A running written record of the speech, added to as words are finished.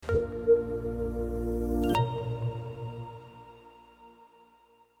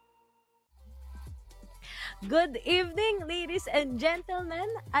Good evening, ladies and gentlemen.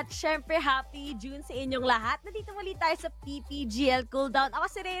 At syempre, happy June sa inyong lahat. Nandito muli tayo sa PPGL Cooldown. Ako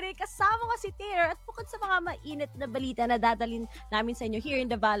si Rere, kasama ko si Taylor. At bukod sa mga mainit na balita na dadalhin namin sa inyo here in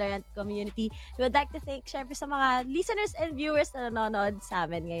the Valorant community, we would like to thank syempre sa mga listeners and viewers na nanonood sa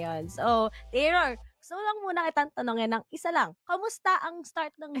amin ngayon. So, Taylor, gusto ko lang muna kitang tanongin ng isa lang. Kamusta ang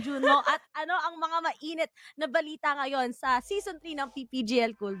start ng June mo at ano ang mga mainit na balita ngayon sa Season 3 ng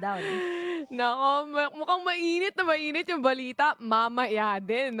PPGL Cooldown? Nako, mukhang mainit yung balita. Mamaya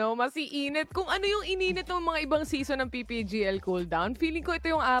din, no? Masiinit. Kung ano yung ininit ng mga ibang season ng PPGL Cooldown, feeling ko ito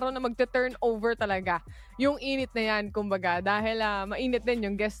yung araw na magta-turn over talaga. Yung init na yan, kumbaga. Dahil mainit din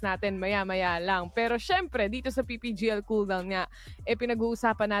yung guest natin maya-maya lang. Pero syempre, dito sa PPGL Cooldown nga,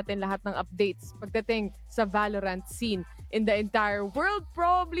 pinag-uusapan natin lahat ng updates pagdating sa Valorant scene in the entire world,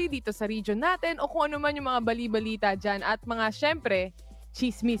 probably dito sa region natin, o kung ano man yung mga bali-balita dyan. At mga syempre,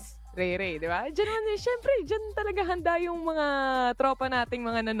 chismis. Ray, di ba? Syempre, dyan talaga handa yung mga tropa nating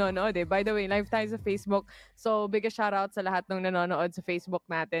mga nanonood eh. By the way, live tayo sa Facebook. So, big shoutout sa lahat ng nanonood sa Facebook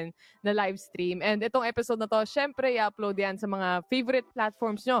natin na live stream. And itong episode na to, syempre, i-upload yan sa mga favorite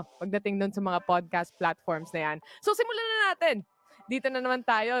platforms nyo pagdating doon sa mga podcast platforms na yan. So, simulan na natin! Dito na naman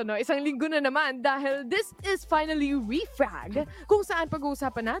tayo, no? Isang linggo na naman dahil this is finally Refrag, kung saan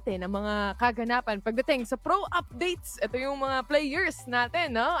pag-uusapan natin ang mga kaganapan pagdating sa pro updates. Ito yung mga players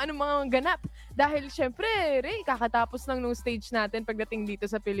natin, no? Anong mga ganap? Dahil syempre, Ray, kakatapos lang nung stage natin pagdating dito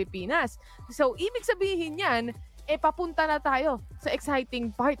sa Pilipinas. So, ibig sabihin yan, papunta na tayo sa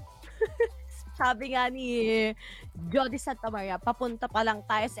exciting part. Sabi nga ni Jody Santa Maria, papunta pa lang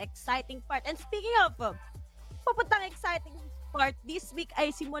tayo sa exciting part. And speaking of, papuntang exciting part, this week ay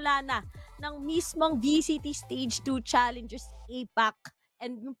simula na ng mismong VCT Stage 2 Challengers APAC.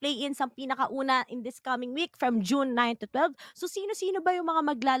 And yung play-ins ang pinakauna in this coming week from June 9 to 12. So, sino-sino ba yung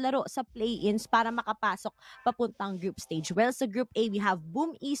mga maglalaro sa play-ins para makapasok papuntang group stage? Well, sa Group A, we have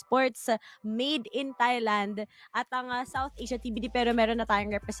Boom Esports, made in Thailand, at ang South Asia TBD, pero meron na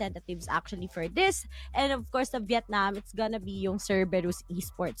tayong representatives actually for this. And of course, sa Vietnam, it's gonna be yung Cerberus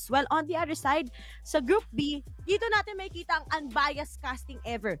Esports. Well, on the other side, sa Group B, dito natin makikita ang unbiased casting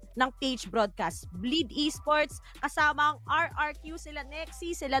ever ng Page Broadcast. Bleed Esports, kasama ang RRQ, sila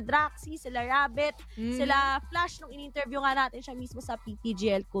Nexi, sila Draxi, sila Rabbit, sila Flash nung in-interview nga natin siya mismo sa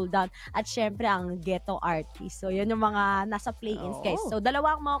PPGL Cooldown, at syempre ang Ghetto Artist. So yun yung mga nasa play-ins, guys. So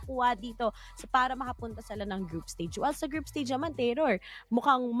dalawa ang makukuha dito para makapunta sila ng group stage. Well, sa group stage naman, Terror,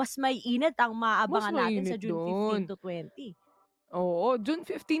 mukhang mas may init ang maabangan natin sa June 15 to 20. Oo, June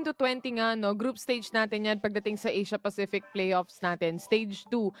 15 to 20 nga, no? Group stage natin yan pagdating sa Asia Pacific playoffs natin, stage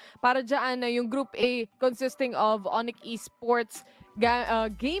 2. Para dyan na yung Group A consisting of Onyx Esports,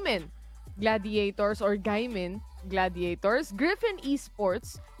 Gaimin Gladiators or Gaimin Gladiators, Griffin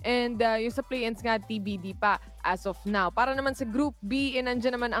Esports, and yung sa play-ins nga TBD pa as of now. Para naman sa Group B,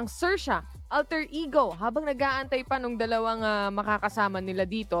 nandyan naman ang Sersha, Alter Ego, habang nag-aantay pa nung dalawang makakasama nila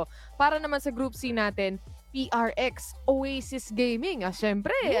dito. Para naman sa Group C natin, PRX, Oasis Gaming.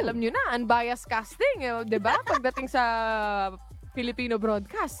 Syempre, alam nyo na, unbiased casting, di ba? Pagdating sa Filipino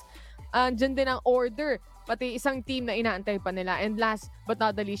broadcast. Andyan din ang Order, pati isang team na inaantay pa nila. And last but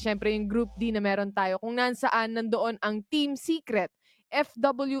not the least, syempre yung Group D na meron tayo, kung nasaan nandoon ang Team Secret,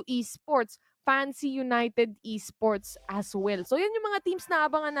 FW Esports, Fancy United Esports as well. So, yan yung mga teams na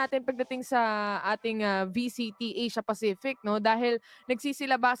abangan natin pagdating sa ating VCT Asia Pacific, no? Dahil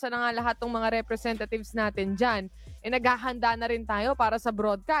nagsisilabasa na nga lahat ng mga representatives natin dyan. Naghahanda na rin tayo para sa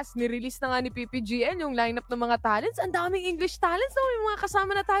broadcast. Nirelease na nga ni PPGL yung lineup ng mga talents. Ang daming English talents, no? May mga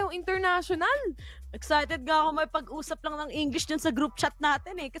kasama na tayong international. Excited nga ako may pag-usap lang ng English dun sa group chat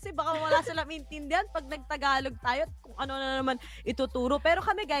natin eh. Kasi baka wala silang maintindihan pag nagtagalog tayo at kung ano na naman ituturo. Pero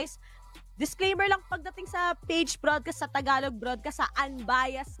kami guys, disclaimer lang pagdating sa Page Broadcast, sa Tagalog Broadcast, sa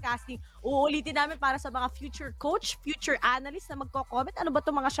unbiased casting. Uulitin namin para sa mga future coach, future analyst na magko-comment. Ano ba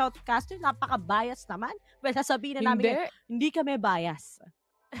itong mga shoutcaster? Napaka-bias naman. Well, sasabihin na namin, hindi kami bias.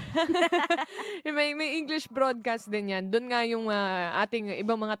 may English broadcast din yan. Doon nga yung ating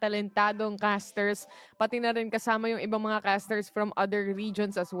ibang mga talentadong casters, pati na rin kasama yung ibang mga casters from other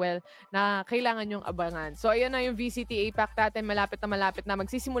regions as well na kailangan yung abangan. So ayan na yung VCT APAC natin, malapit na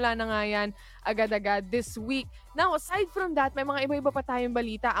magsisimula na nga yan agad-agad this week. Now aside from that, may mga iba-iba pa tayong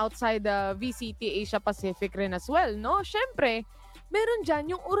balita outside the VCT Asia Pacific rin as well, no? Syempre, meron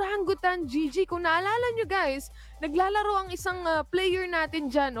dyan yung Orangutan GG. Kung naalala nyo guys, naglalaro ang isang player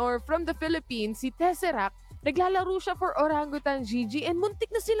natin dyan or from the Philippines, si Tesseract. Naglalaro siya for Orangutan GG and muntik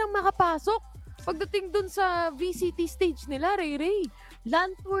na silang makapasok pagdating dun sa VCT stage nila, Ray.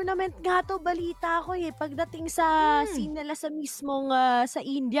 LAN tournament nga 'to balita ko, pagdating sa Hmm, scene nila sa mismong, sa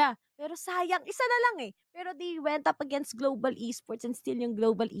India. Pero sayang isa na lang, pero they went up against Global Esports and still yung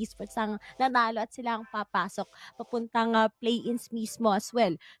Global Esports ang nanalo at sila ang papasok papuntang, play-ins mismo as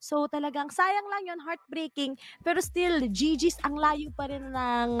well. So talagang sayang lang yun, heartbreaking, pero still GG's ang layo pa rin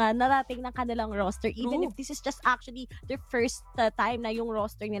ng, narating ng kanilang roster even if true. this is just actually their first, time na yung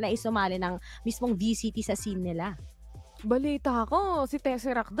roster nila ay sumali ng mismong VCT sa scene nila. Balita ko, si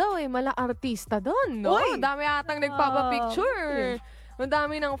Tesseract daw mala-artista do'n, 'no? Uy! Dami atang Grabe. nagpapa-picture. Ang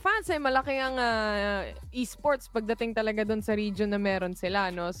dami ng fans, malaki ang, esports pagdating talaga do'n sa region na meron sila,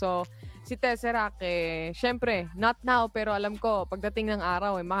 'no? So, si Tesseract, siyempre not now pero alam ko pagdating ng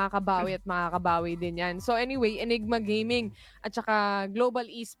araw, makakabawi at makakabawi din 'yan. So anyway, Enigma Gaming at saka Global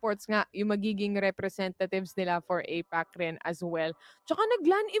Esports nga yung magiging representatives nila for APAC rin as well. Tsaka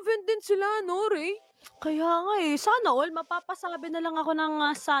nag-LAN event din sila, 'no, Ray? Kaya nga, sana all mapapasabi na lang ako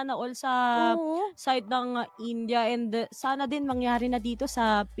ng, sana all sa Oo. side ng, India and sana din mangyari na dito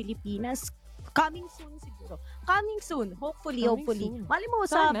sa Pilipinas. Coming soon siguro. Coming soon, hopefully, Coming hopefully. soon. Mali mo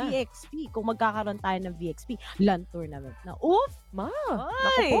sa Sana. VXP kung magkakaroon tayo ng VXP LAN tournament na. Oof!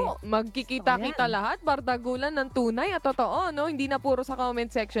 Naku Ay! po, Gusto ko magkikita-kita 'yan. lahat, bardagulan ng tunay at totoo, 'no? Hindi na puro sa comment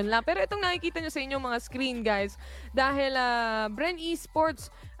section lang. Pero itong nakikita nyo sa inyong mga screen, guys, dahil, Bren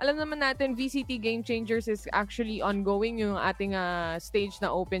Esports, alam naman natin VCT Game Changers is actually ongoing yung ating, stage na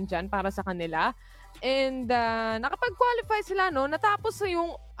open diyan para sa kanila. And, nakapag-qualify sila, 'no? Natapos na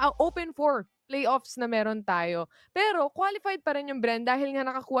yung, Open 4 playoffs na meron tayo. Pero qualified pa rin yung Bren dahil nga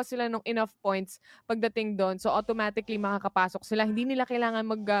nakakuha sila ng enough points pagdating do'n. So, automatically makakapasok sila. Hindi nila kailangan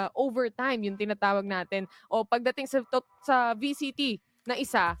mag-overtime, yung tinatawag natin. O pagdating sa VCT na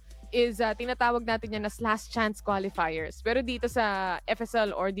isa is, tinatawag natin yan as last chance qualifiers. Pero dito sa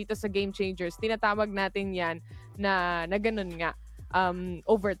FSL or dito sa Game Changers, tinatawag natin yan na ganun nga,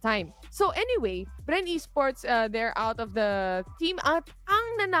 overtime. So anyway, Bren Esports, they're out of the team at ang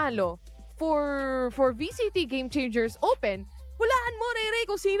nanalo for VCT Game Changers Open, hulaan mo, Ray,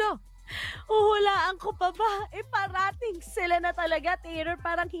 kung sino? Huhulaan ko pa ba? Parating sila na talaga, Taylor.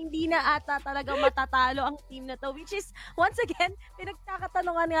 Parang hindi na ata talaga matatalo ang team na 'to. Which is, once again,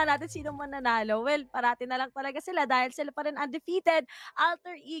 pinagkakatanungan nga natin sino mananalo. Well, parati na lang talaga sila dahil sila pa rin undefeated.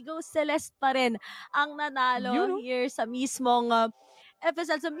 Alter Ego Celeste pa rin ang nanalo Yun, oh. here sa mismong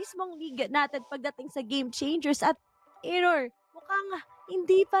FSL, sa mismong league natin pagdating sa Game Changers. At Taylor, mukhang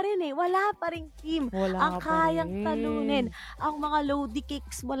hindi pa rin wala pa ring team ang Wala pa kayang talunin rin. ang mga loady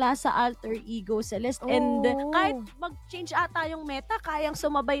kicks mula sa Alter Ego Celeste and kahit Oo. mag-change ata yung meta, kayang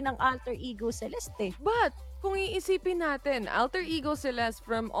sumabay ng Alter Ego Celeste. But, kung iisipin natin, Alter Ego Celeste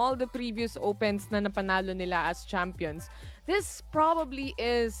from all the previous opens na napanalo nila as champions, this probably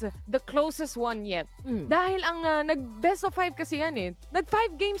is the closest one yet. Dahil ang nag-best of 5 kasi yan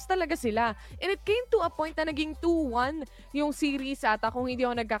Nag-5 games talaga sila. And it came to a point na naging 2-1 yung series ata, kung hindi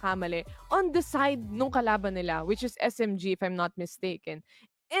ako nagkakamali, on the side nung kalaban nila, which is SMG if I'm not mistaken.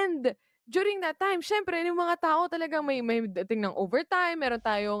 And during that time, syempre, yung mga tao talagang may dating ng overtime, meron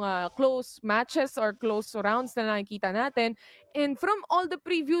tayong close matches or close rounds na nakikita natin. And from all the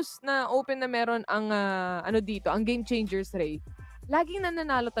previous na open na meron ang ang Game Changers, Ray, laging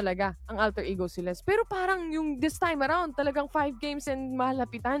nananalo talaga ang Alter Ego Celeste. Pero parang yung this time around, talagang 5 games and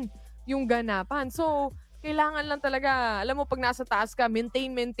malapitan yung ganapan. So, kailangan lang talaga, alam mo, pag nasa taas ka,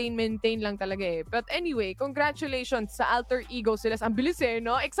 maintain lang talaga But anyway, congratulations sa Alter Ego Celeste. Ang bilis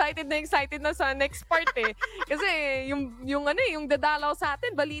no? Excited na sa next part Kasi yung dadalaw sa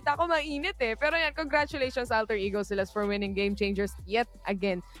atin, balita ko mainit Pero yan, congratulations Alter Ego Celeste for winning Game Changers yet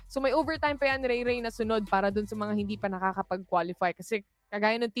again. So may overtime pa yan, Ray na sunod para dun sa mga hindi pa nakakapag-qualify. Kasi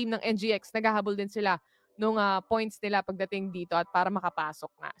kagaya ng team ng NGX, naghahabol din sila nung points nila pagdating dito at para makapasok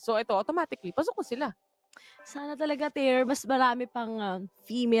na. So ito, automatically, pasok ko sila. Sana talaga, Taylor, mas marami pang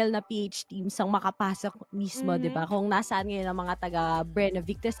female na PH teams ang makapasok mismo, di ba? Kung nasaan ngayon ang mga taga Bren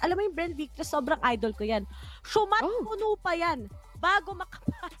Victors. Alam mo yung Bren Victors, sobrang idol ko yan. Shumat Oh. puno pa yan bago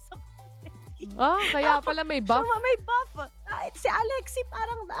makapasok. Kaya pala may buff. May buff. Si Alexi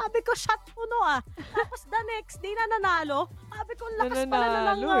parang sabi ko shot puno Tapos the next day na nanalo. Sabi ko lakas pala na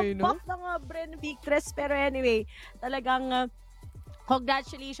ng Nananalo, no? buff ng Bren Victress. Pero anyway, talagang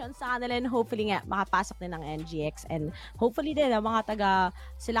congratulations sa kanila and hopefully nga makapasok din ng NGX and hopefully din ang mga taga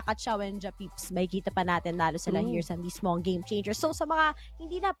sila Katsaw and Japips makikita pa natin lalo sila here sa mismong Game Changers. So sa mga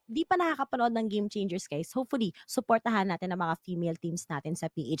di pa nakakapanood ng Game Changers, guys, hopefully supportahan natin ang mga female teams natin sa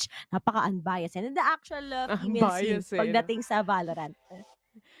PH. Napaka-unbiased and the actual female scene Unbiased no? pagdating sa Valorant.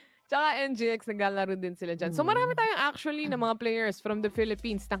 Tsaka NGX naglalaro din sila dyan. So marami tayong actually na mga players from the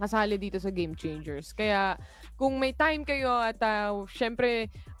Philippines na kasali dito sa Game Changers. Kaya kung may time kayo at syempre,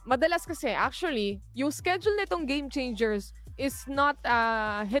 madalas kasi actually, yung schedule nitong Game Changers is not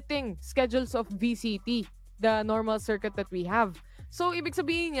hitting schedules of VCT, the normal circuit that we have. So, ibig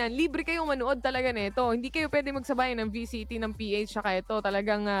sabihin yan, libre kayong manood talaga nito. Hindi kayo pwede magsabayan ng VCT ng PH saka ito.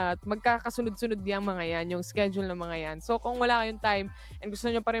 Talagang magkakasunod-sunod yung mga yan, yung schedule ng mga yan. So, kung wala kayong time and gusto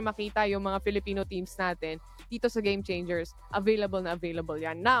nyo pa rin makita yung mga Filipino teams natin dito sa Game Changers, available na available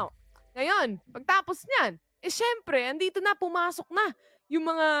yan. Now, ngayon, pagtapos niyan, syempre, andito na, pumasok na yung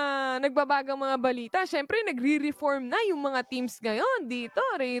mga nagbabagang mga balita. Syempre, nagre-reform na yung mga teams ngayon dito,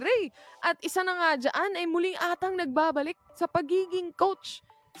 Ray. At isa na nga dyan ay muling atang nagbabalik sa pagiging coach.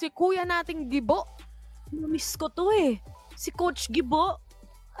 Si kuya nating Gibo. Namiss ko to eh. Si Coach Gibo.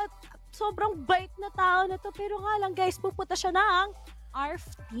 At sobrang bait na tao na to. Pero nga lang guys, pupunta siya ng ARF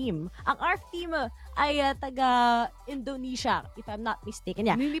team. Ang ARF team ay taga Indonesia, if I'm not mistaken.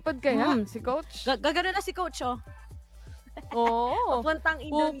 Yeah. Nilipad kaya si coach? Gagano na si Coach, oh. Oo. Papuntang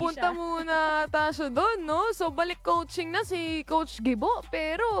Indonesia. Pupunta muna tayo doon, no? So, balik coaching na si Coach Gibo.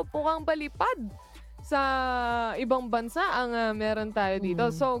 Pero, mukhang balipad sa ibang bansa ang meron tayo dito.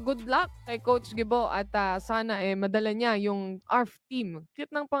 So, good luck kay Coach Gibo at sana madala niya yung ARF team.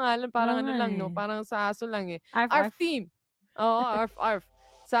 Cute ng pangalan, parang ano lang, no? Parang sa aso lang eh. ARF team. Oo, ARF.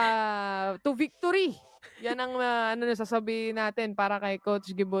 To victory. Yan ang sasabihin natin para kay Coach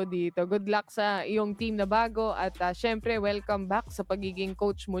Gibo dito. Good luck sa iyong team na bago at syempre welcome back sa pagiging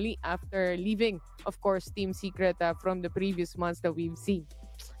coach muli after leaving, of course, Team Secret from the previous months that we've seen.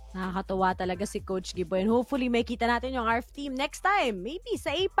 Nakakatuwa talaga si Coach Gibo and hopefully may kita natin yung ARF team next time. Maybe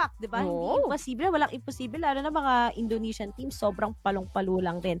sa APAC, di ba? Hindi imposible. Walang imposible. Lalo na mga Indonesian teams, sobrang palong-palo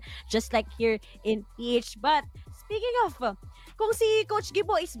lang din. Just like here in PH. But speaking of, kung si Coach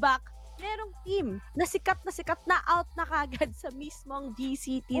Gibo is back, merong team na sikat na out na kagad sa mismong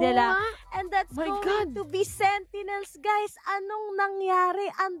GCT nila. And that's going to be Sentinels, guys. Anong nangyari?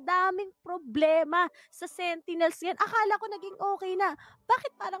 Ang daming problema sa Sentinels yan. Akala ko naging okay na.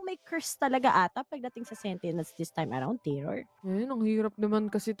 Bakit parang may curse talaga ata pagdating sa Sentinels this time around, Terror? Ang hirap naman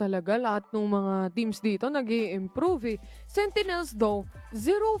kasi talaga. Lahat ng mga teams dito nag-i-improve eh. Sentinels though,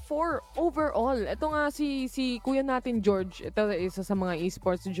 0-4 overall. Ito nga si kuya natin George. Ito isa sa mga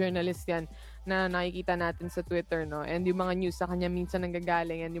esports journalist yan na nakikita natin sa Twitter, no? And yung mga news sa kanya minsan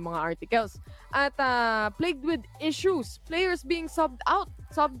nanggagaling and yung mga articles. At plagued with issues. Players being subbed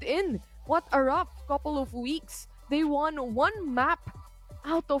in. What a rough couple of weeks. They won 1 map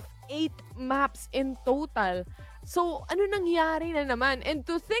out of 8 maps in total. So, ano nangyari na naman? And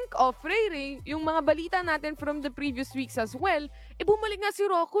to think of, Ray, yung mga balita natin from the previous weeks as well, bumalik nga si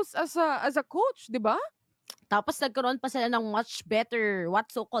Rocus as a coach, di ba? Tapos nagkaroon pa sila ng much better what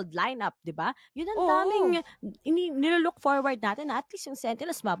so-called lineup, di ba? Yun ang daming nilook forward natin na at least yung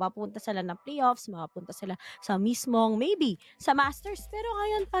Sentinels mapapunta sila ng playoffs, mapapunta sila sa mismong maybe sa Masters. Pero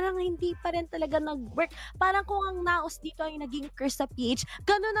ngayon parang hindi pa rin talaga nag-work. Parang kung ang naos dito ay naging curse sa PH,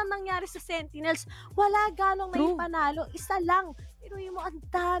 ganun ang nangyari sa Sentinels. Wala galong may panalo, isa lang. Pero yung ang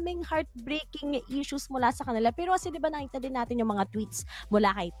daming heartbreaking issues mula sa kanila. Pero kasi diba nakita din natin yung mga tweets mula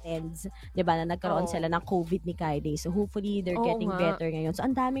kay Tens, diba na nagkaroon sila ng COVID ni Kaide. So hopefully they're getting better ngayon. So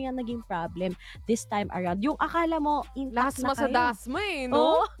ang daming ang naging problem this time around. Yung akala mo intact na kayo. Lasma sa dasma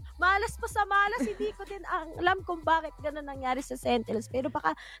no? Malas pa sa malas. Hindi ko din alam kung bakit ganun nangyari sa Sentinels. Pero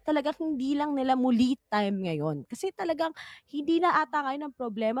baka talagang hindi lang nila muli time ngayon. Kasi talagang hindi na ata ngayon ang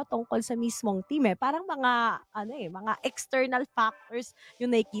problema tungkol sa mismong team eh. Parang mga mga external factors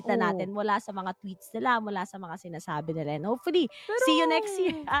yung nakikita natin mula sa mga tweets nila, mula sa mga sinasabi nila. And hopefully, see you next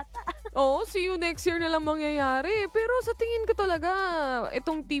year ata. See you next year na lang mangyayari. Pero sa tingin ko talaga,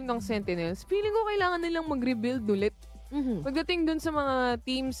 itong team ng Sentinels, feeling ko kailangan nilang mag-rebuild ulit. Pagdating dun sa mga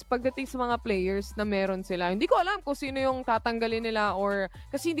teams, pagdating sa mga players na meron sila, hindi ko alam kung sino yung tatanggalin nila or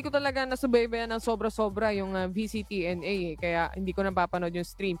kasi hindi ko talaga nasubaybayan ng sobra-sobra yung VCTNA kaya hindi ko napapanood yung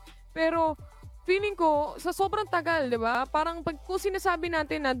stream. Pero feeling ko, sa sobrang tagal, di ba? Parang kung sinasabi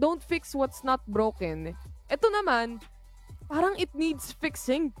natin na don't fix what's not broken, ito naman, parang it needs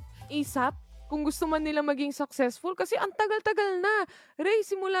fixing ASAP kung gusto man nila maging successful kasi ang tagal-tagal na. Ray,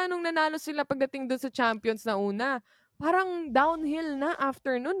 simula nung nanalo sila pagdating doon sa Champions na una, parang downhill na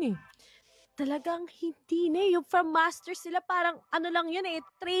after nun eh. Talagang hindi na yung from Masters sila parang lang yun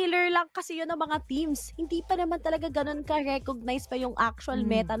trailer lang kasi yun ng mga teams. Hindi pa naman talaga ganun ka-recognize pa yung actual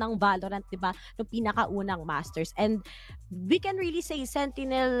meta ng Valorant, diba? Yung pinakaunang Masters. And we can really say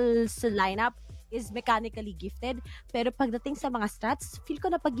Sentinel's lineup is mechanically gifted. Pero pagdating sa mga strats, feel ko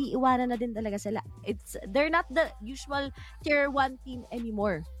na pag-iiwanan na din talaga sila. They're not the usual tier 1 team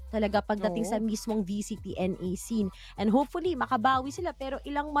anymore. talaga pagdating sa Oo. mismong VCT-NA scene. And hopefully, makabawi sila pero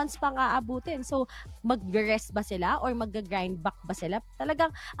ilang months pang aabutin. So, mag-rest ba sila or mag-grind back ba sila?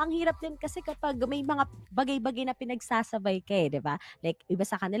 Talagang ang hirap din kasi kapag may mga bagay-bagay na pinagsasabay ka eh, di ba? Like, iba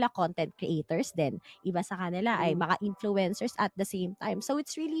sa kanila, content creators din. Iba sa kanila ay True. mga influencers at the same time. So,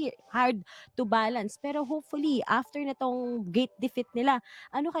 it's really hard to balance. Pero hopefully, after na tong gate defeat nila,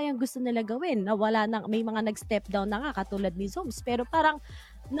 ano kayang gusto nila gawin? Na wala nang, may mga nag-step down na nga, katulad ni Zoms. Pero parang,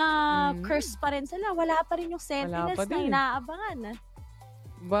 Mm. na-curse pa rin sila. Wala pa rin yung Wala pa Sentinels na din. inaabangan.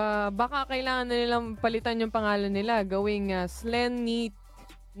 Baka kailangan na nilang palitan yung pangalan nila, gawing Slenny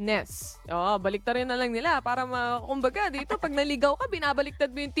Ness. Oo, baliktarin na lang nila para kumbaga dito pag naligaw ka,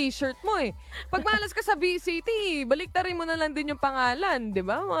 binabaliktad mo yung t-shirt mo eh. Pag malas ka sa VCT, baliktarin mo na lang din yung pangalan, 'di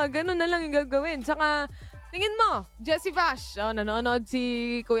ba? Mga ganun na lang yung gagawin. Saka tingin mo, Jessie Vash. Oh, nanonood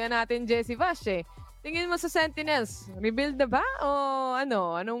si kuya natin Jessie Vash eh. Tingin mo sa Sentinels, rebuild na ba? O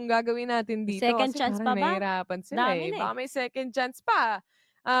ano, anong gagawin natin dito? Second Kasi chance parang pa ba? nahihirapan sila Dami eh. na eh. Baka may second chance pa.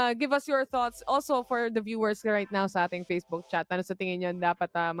 Give us your thoughts also for the viewers right now sa ating Facebook chat. Ano sa tingin nyo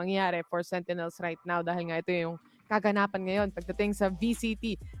dapat mangyari for Sentinels right now dahil nga ito yung kaganapan ngayon pagdating sa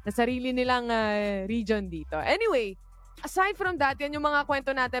VCT na sarili nilang region dito. Anyway, aside from that, yan yung mga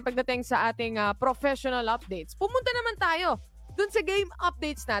kwento natin pagdating sa ating professional updates. Pumunta naman tayo dun sa game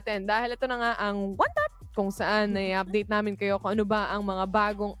updates natin dahil ito na nga ang One Tap kung saan i-update namin kayo kung ano ba ang mga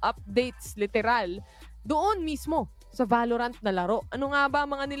bagong updates literal doon mismo sa Valorant na laro. Ano nga ba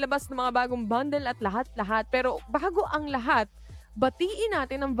mga nilabas na mga bagong bundle at lahat-lahat. Pero bago ang lahat, batiin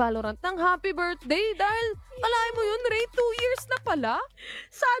natin ang Valorant ng happy birthday dahil alaay mo yun, Ray, 2 years na pala.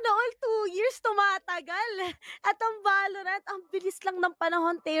 Sana all 2 years tumatagal. At ang Valorant, ang bilis lang ng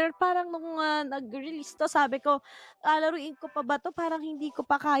panahon, Taylor. Parang nung nag-release to, sabi ko, laruin ko pa ba to? Parang hindi ko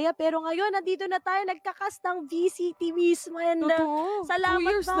pa kaya. Pero ngayon, nandito na tayo, nagkakas ng VCT mismo. And Totoo, 2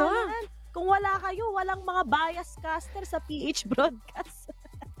 salamat years na. Valorant. Kung wala kayo, walang mga bias caster sa PH Broadcast.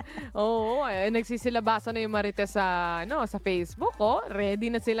 Oo, nagsisilabasan na yung Marites sa Facebook, oh. Ready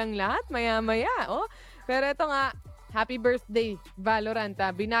na silang lahat, maya-maya, oh. Pero ito nga, happy birthday, Valorant.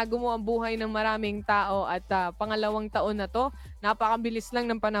 Binago mo ang buhay ng maraming tao at pangalawang taon na to. Napakabilis lang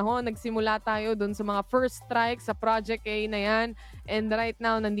ng panahon. Nagsimula tayo dun sa mga first strike sa Project A na yan. And right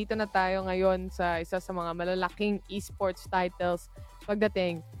now, nandito na tayo ngayon sa isa sa mga malalaking esports titles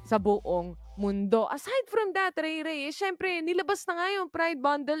pagdating sa buong mundo. Aside from that, Ray, syempre, nilabas na nga yung Pride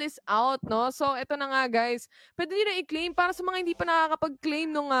Bundle is out, no? So, eto na nga, guys. Pwede nyo na i-claim para sa mga hindi pa nakakapag-claim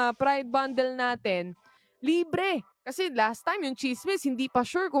ng Pride Bundle natin. Libre. Kasi last time, yung chismis, hindi pa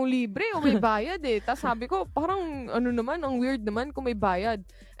sure kung libre o may bayad eh. Tapos sabi ko, parang ano naman, ang weird naman kung may bayad.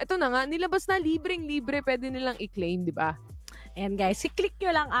 Eto na nga, nilabas na libreng-libre, pwede nilang i-claim, di ba? Ayan guys, i-click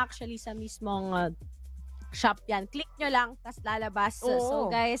nyo lang actually sa mismong shop yan. Click nyo lang, tas lalabas. So Oo.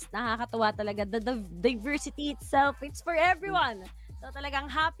 guys, nakakatuwa talaga. The diversity itself, it's for everyone. So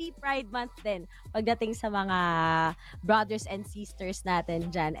talagang happy Pride Month din pagdating sa mga brothers and sisters natin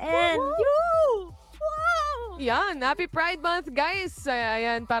dyan. And you! Wow! Yan, happy Pride Month, guys!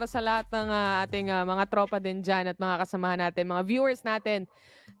 Ayan, para sa lahat ng ating mga tropa din dyan at mga kasamahan natin, mga viewers natin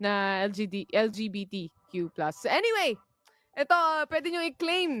na LGBTQ+. Anyway, ito, pwede nyo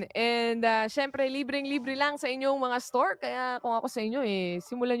i-claim. And syempre, libreng-libre lang sa inyong mga store. Kaya kung ako sa inyo,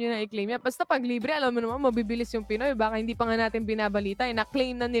 simulan nyo na i-claim yan. Basta pag libre, alam mo naman, mabibilis yung Pinoy. Baka hindi pa nga natin binabalita.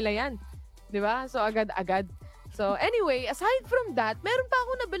 Na-claim na nila yan. Diba? So, agad-agad. So, anyway, aside from that, meron pa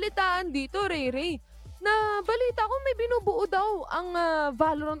ako nabalitaan dito, Ray. Na balita ko may binubuo daw ang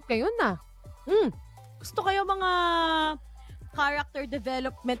Valorant ngayon na. Gusto kayo mga character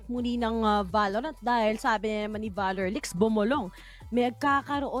development muli ng Valorant dahil sabi naman ni Valorlix, bumulong. May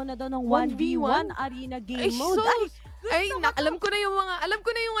magkakaroon na daw ng 1v1 arena game mode. Alam ko na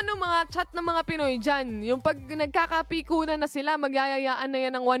yung mga chat ng mga Pinoy diyan. Yung pag nagkakapikunan na sila, magyayayaan na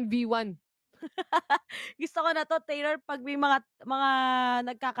yan ng 1v1. Gusto ko na to, Taylor, pag may mga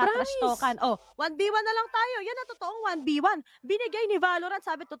nagkakatrash talkan. 1v1 na lang tayo. Yan na totoong 1v1. Binigay ni Valorant.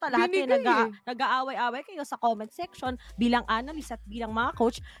 Sabi to lahat Binigay nag-aaway-away kayo sa comment section bilang analyst at bilang mga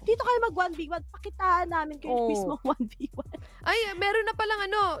coach. Dito kayo mag 1v1. Pakitaan namin kayo mismo 1v1. Ay, meron na palang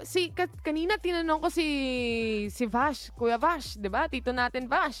kanina tinanong ko si Vash, Kuya Vash, 'di ba? Tito natin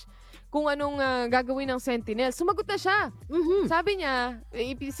Vash, kung anong gagawin ng Sentinel. Sumagot na siya. Sabi niya,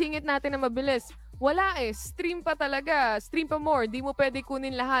 ipisingit natin na mabilis. Wala stream pa talaga. Stream pa more. Di mo pwede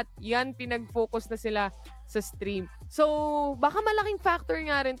kunin lahat. Yan, pinag-focus na sila sa stream. So, baka malaking factor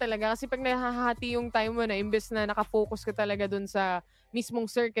nga rin talaga kasi pag nahahati yung time mo na imbes na nakafocus ka talaga dun sa mismong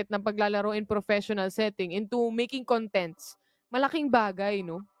circuit ng paglalaro in professional setting into making contents, malaking bagay,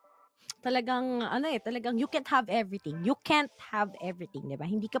 no? talagang ano talagang you can't have everything. You can't have everything, 'di ba?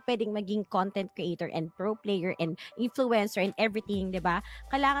 Hindi ka pwedeng maging content creator and pro player and influencer and everything, 'di ba?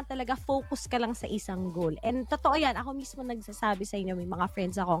 Kailangan talaga focus ka lang sa isang goal. And totoo 'yan. Ako mismo nagsasabi sa inyo, may mga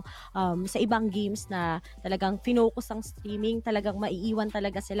friends akong sa ibang games na talagang finocus ang streaming, talagang maiiwan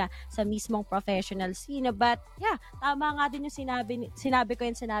talaga sila sa mismong professional scene. But yeah, tama nga din yung sinabi ko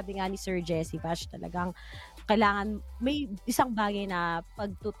yung sinabi nga ni Sir Jesse Bash, talagang kailangan may isang bagay na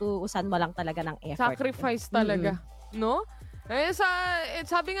pagtutuusan mo lang talaga ng effort. Sacrifice Mm. talaga, no?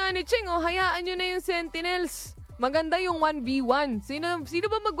 Sabi nga ni Ching, hayaan nyo na yung Sentinels. Maganda yung 1v1. Sino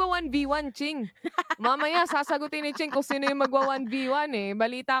ba magwa 1v1, Ching? Mamaya, sasagutin ni Ching kung sino yung magwa 1v1 eh.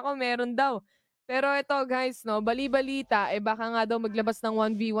 Balita ko, meron daw. Pero ito guys, no, bali-balita, baka nga daw maglabas ng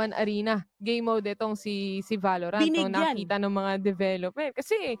 1v1 arena. Game mode itong si Valorant, no? Binigyan. Nakita ng mga development.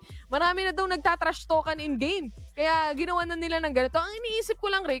 Kasi marami na daw nagtatrash talkan in-game. Kaya ginawa na nila ng ganito. Ang iniisip ko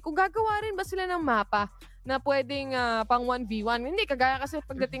lang, Ray, kung gagawa rin ba sila ng mapa na pwedeng pang 1v1. Hindi, kagaya kasi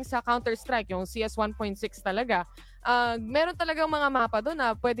pagdating sa Counter-Strike, yung CS 1.6 talaga, meron talagang mga mapa doon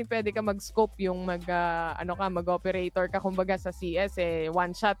na pwede ka mag-scope yung mag-operator ka, kumbaga sa CS,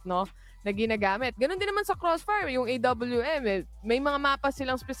 one shot, no? Na ginagamit. Ganon din naman sa Crossfire, yung AWM, may mga mapa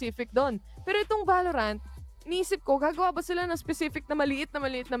silang specific doon. Pero itong Valorant, iniisip ko, gagawa ba sila ng specific na maliit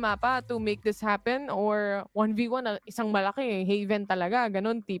na mapa to make this happen? Or 1v1 na isang malaki, Haven talaga,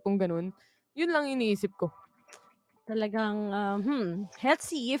 ganon, tipong ganon. Yun lang iniisip ko. Talagang let's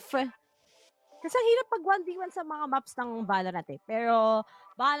see if kasi ang hirap pag 1v1 sa mga maps ng Valorant Pero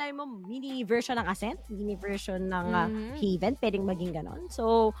balay mo, mini version ng Ascent, mini version ng Haven, pwedeng maging ganon.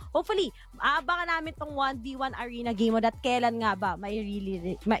 So, hopefully, aabangan namin tong 1v1 arena game mode at kailan nga ba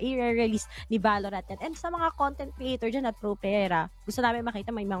mai-release ni Valorant yan. And sa mga content creator dyan at pro player, gusto namin makita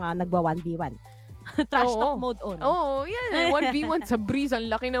may mga nagwa 1v1. Trash talk mode on. Oo, yan. 1v1 sa Breeze. Ang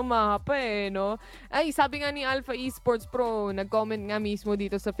laki ng mapa no? Ay, sabi nga ni Alpha Esports Pro, nag-comment nga mismo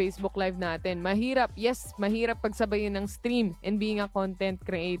dito sa Facebook Live natin. Mahirap pagsabayin ng stream and being a content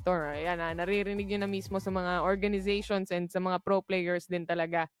creator. Ayan naririnig nyo na mismo sa mga organizations and sa mga pro players din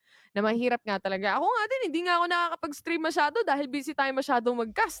talaga na mahirap nga talaga. Ako nga din, hindi nga ako nakakapag-stream masyado dahil busy tayo masyadong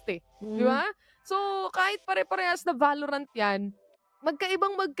mag-cast Di ba? So, kahit pare-parehas na Valorant yan,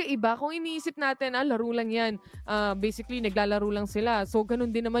 magkaiba. Kung iniisip natin, laro lang yan. Basically, naglalaro lang sila. So,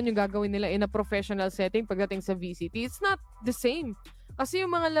 ganun din naman yung gagawin nila in a professional setting pagdating sa VCT. It's not the same. Kasi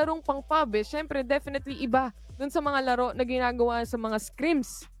yung mga larong pang-pub, syempre, definitely iba dun sa mga laro na ginagawa sa mga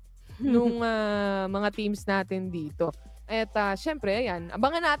scrims nung mga teams natin dito. At syempre, ayan,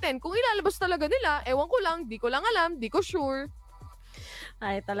 abangan natin. Kung ilalabas talaga nila, ewan ko lang, di ko lang alam, di ko sure.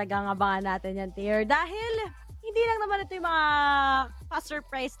 Ay, talagang abangan natin yan, Tier. Dahil hindi lang naman ito yung mga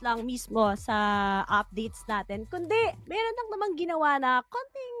pa-surprise lang mismo sa updates natin, kundi meron lang namang ginawa na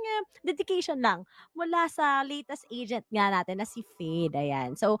konting dedication lang mula sa latest agent nga natin na si Fade.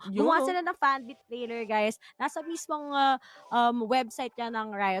 Ayan. So, gumawa sila ng fanbit trailer, guys. Nasa mismong website niya ng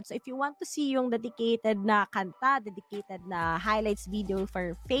Riot. So, if you want to see yung dedicated na kanta, dedicated na highlights video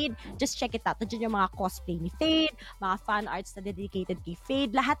for Fade, just check it out. Nandiyan yung mga cosplay ni Fade, mga fan arts na dedicated kay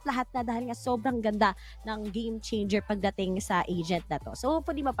Fade. Lahat-lahat na dahil nga sobrang ganda ng game changer pagdating sa agent na to. So,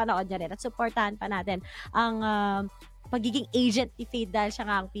 hopefully mapanood niya rin at supportahan pa natin ang pagiging agent ni Fade dahil siya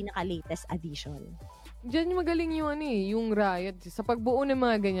nga ang pinaka-latest addition. Diyan magaling yung Riot. Sa pagbuo ng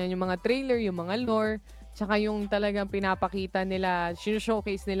mga ganyan, yung mga trailer, yung mga lore, tsaka yung talagang pinapakita nila,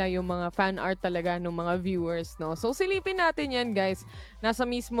 showcase nila yung mga fan art talaga ng mga viewers, no? So, silipin natin yan, guys. Nasa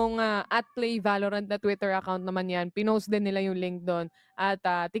mismong @PlayValorant na Twitter account naman yan. Pinost din nila yung link doon. At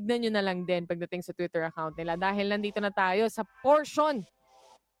tignan nyo na lang din pagdating sa Twitter account nila. Dahil nandito na tayo sa portion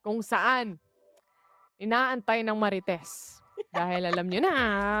kung saan inaantay ng Marites. Dahil alam nyo na,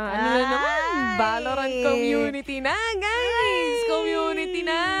 ano na naman, Valorant community na, guys! Community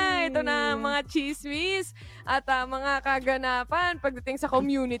na! Ito na mga chismis at mga kaganapan pagdating sa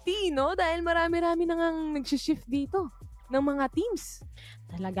community, no? Dahil marami-rami na ngang nagsishift dito ng mga teams.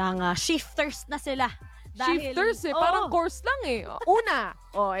 Talagang shifters na sila. Shifters parang course lang Una,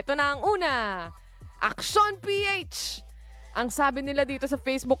 ito na ang una. Action PH! Ang sabi nila dito sa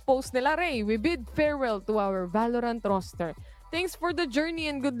Facebook post nila, Ray, we bid farewell to our Valorant roster. Thanks for the journey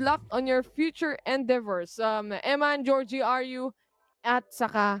and good luck on your future endeavors. Eman, Georgie, RU, at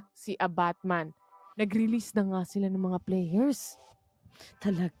saka si Abatman. Nag-release na nga sila ng mga players.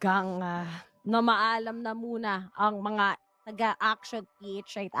 Talagang namaalam na muna ang mga taga-Action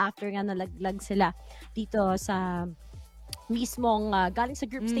PH right after nga nalaglag sila dito sa mismong galing sa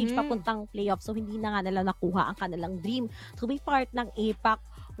group stage papuntang playoff. So, hindi na nga nila nakuha ang kanilang dream to be part ng APAC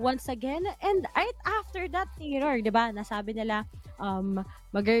once again. And right after that, Taylor, di ba, nasabi nila,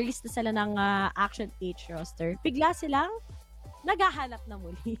 mag-release na sila ng action page roster. Bigla silang naghahanap na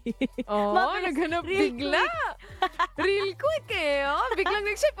muli. Oo, Mabilis, naghanap real bigla. Real quick eh. Oh, biglang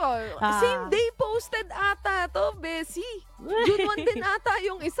nag-ship. Oh. Ah. Same day posted ata to, Bessie. June 1 din ata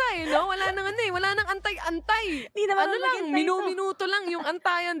yung isa eh, no? Wala nang ano eh. Wala nang antay-antay. Di naman Ano lang, naghintay to. minuto lang yung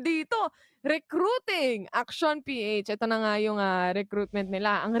antayan dito. Recruiting. Action PH. Ito na nga yung recruitment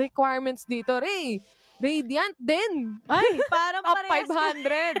nila. Ang requirements dito, Ray. Radiant din. Ay, parang Top parehas ka.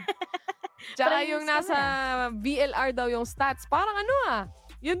 500. Tsaka Parehas yung kami, nasa VLR daw yung stats. Parang ano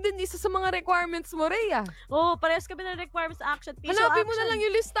yun din isa sa mga requirements mo, Ray Oo, parehas kami ng requirements sa action page. So, Hanapin mo na action- lang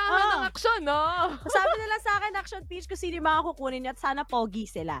yung listahan ng action, no? Sabi nila sa akin, action page kung sino yung mga kukunin niya at sana pogi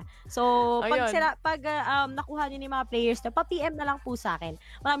sila. So, pag, Ayun. nakuha niyo yung mga players na, pa-PM na lang po sa akin.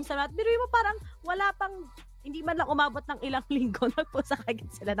 Maraming salamat. Biruin mo parang wala pang, hindi man lang umabot ng ilang linggo, nagposa kagad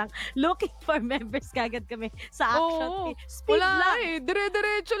sila ng looking for members kagad kami sa action Oo. page. Speed Wala lang.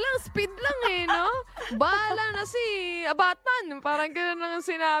 dire-diretso lang, speed lang no? Bahala na si Abatan. Parang gano'n lang ang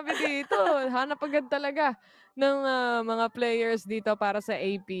sinabi dito. Hanap agad talaga ng mga players dito para sa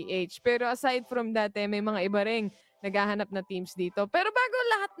APH. Pero aside from that, may mga iba ring naghahanap na teams dito. Pero bago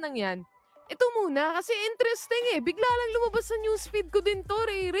lahat ng yan, ito muna, kasi interesting Bigla lang lumabas sa newsfeed ko din to,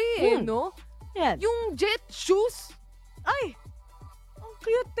 Ray, no? Yan. Yung jet shoes. Ay! Ang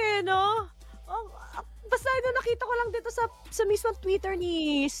cute no? Basta nakita ko lang dito sa mismong Twitter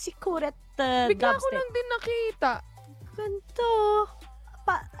ni Sikuret Bigla ko Dubstep. lang din nakita. Ganto.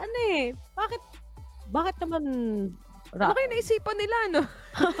 Bakit naman Ano kayo naisipan nila, no?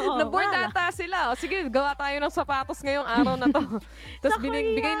 Oo, Na-board wala. ata sila. O sige, gawa tayo ng sapatos ngayong araw na to. Tapos Sa Korea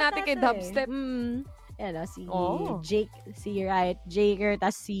bigay natin kay ata Dubstep. Yan si Oo. Jake, si Riot Jaker,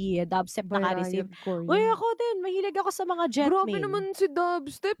 tas si Dubstep naka-receive. Uy, ako din. Mahilig ako sa mga jet Grabe mail. naman si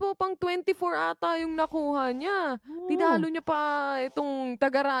Dubstep. Pang 24 ata yung nakuha niya. Tinalo niya pa itong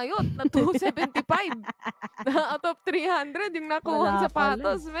taga-riot na 275. Out of 300 yung nakuha Wala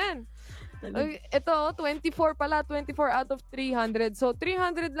sapatos, man. Ay, ito, 24 pala. 24 out of 300. So,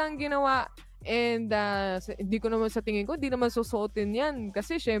 300 lang ginawa. And hindi ko naman sa tingin ko, hindi naman susuotin yan.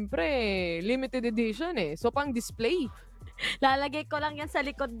 Kasi syempre, limited edition So, pang display. Lalagay ko lang yan sa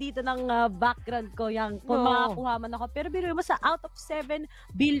likod dito ng background ko. Yan, kung Oo. makakuha man ako. Pero biro mo sa out of 7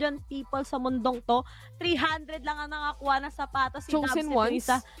 billion people sa mundong to, 300 lang ang nakakuha ng sapatos si Chosen Dubstep yung ones?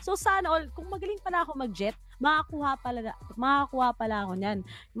 isa. So sana all, kung magaling pala ako mag-jet, makakuha pala ako niyan.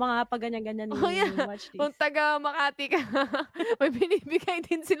 Mga pag ganyan-ganyan ni Oh, yeah. watch this. Kung taga Makati ka, may binibigay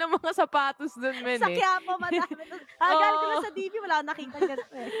din sila mga sapatos dun, men Sa Quiapo, madami. Galing ko na Oo. sa DB, wala akong nakita ganito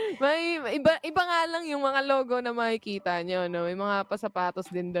May iba nga lang yung mga logo na makikita nyo, no? May mga pasapatos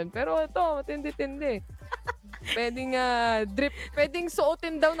din doon. Pero ito, matindi-tindi. Pwedeng pwedeng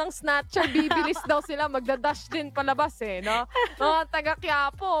suotin daw ng snatcher, bibilis daw sila, magda-dash din palabas no? Mga taga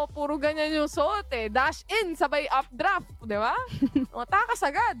Quiapo, puro ganyan yung suot Dash in, sabay updraft, di ba? O, takas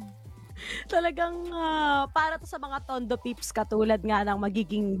agad. Talagang para to sa mga tondo peeps katulad nga ng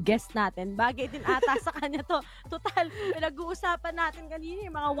magiging guest natin. Bagay din ata sa kanya to. Total, pinag-uusapan natin kanina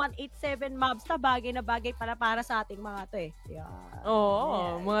yung mga 187 mobs na bagay para sa ating mga to Yeah.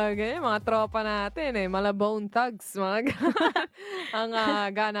 Oo, mga ganyan, mga tropa natin Malabone thugs, mga ang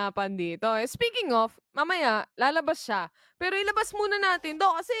ganapan dito. Speaking of, mamaya, lalabas siya. Pero ilabas muna natin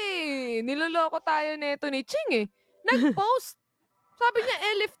kasi niloloko tayo nito ni Ching Nag-post. Sabi niya,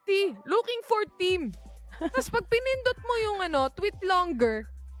 LFT, looking for team. Tapos pag pinindot mo yung tweet longer,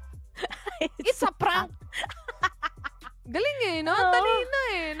 it's a prank. Galing no? Oo. Dali na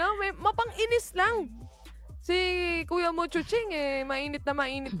no? May mapang-inis lang. Si Kuya Mo Chuching mainit na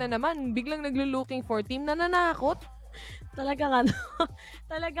naman. Biglang naglo-looking for team, nananakot. Talagang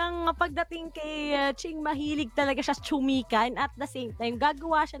talagang pagdating kay Ching, mahilig talaga siya chumika and at the same time,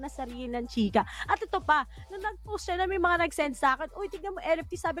 gagawa siya na sarili ng chika. At ito pa, nung nag-post siya na may mga nag-send sa akin, uy, tignan mo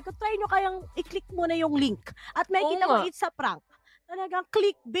LFT, sabi ko, try nyo kayang i-click muna yung link. At may Oo kita mo, nga. it's a prank. Talagang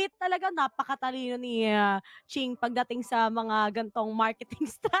clickbait talaga, napakatalino ni Ching pagdating sa mga gantong marketing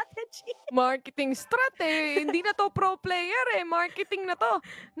strategy. Marketing strat Hindi na to pro player Marketing na to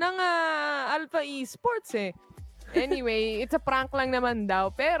ng Alpha Esports Anyway, it's a prank lang naman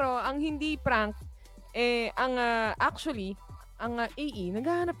daw. Pero ang hindi prank, actually, ang AE,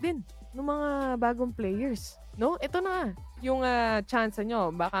 naghahanap din ng mga bagong players. No? Ito na yung chance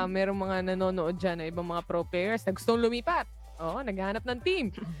nyo. Baka merong mga nanonood dyan na ibang mga pro players na gustong lumipat. Oo, naghahanap ng team.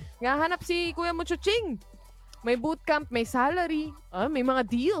 Naghahanap si Kuya Muchuching. May bootcamp, may salary, may mga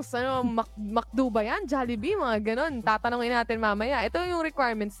deals. McDo ba yan? Jollibee, mga ganon. Tatanungin natin mamaya. Ito yung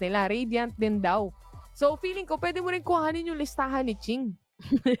requirements nila. Radiant din daw. So, feeling ko, pwede mo rin kuhanin yung listahan ni Ching.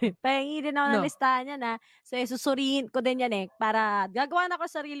 Pahingi din ako ng No. listahan niyan, So, susuriin ko din yan, para gagawa na ako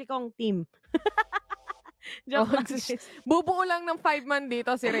sarili kong team. Oh, Joke lang, guys. bubuo lang ng 5-man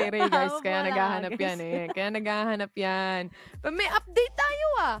dito si Ray Ray, guys. Bubuo Kaya lang ako, naghahanap guys. yan Kaya naghahanap yan. May update tayo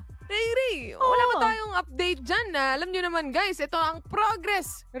Ray Ray, wala ba Oo. tayong update dyan alam nyo naman guys, ito ang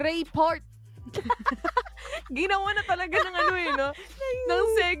progress report. Ginawa na talaga ng no? Ng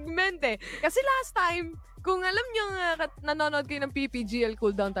segment Kasi last time, kung alam nyo nanonood kayo ng PPGL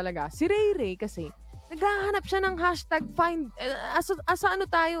Cooldown talaga, si Ray Ray kasi, naghahanap siya ng hashtag find, asa ano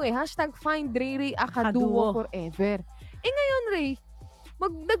tayo hashtag find Ray Ray Akaduo forever. Ngayon Ray,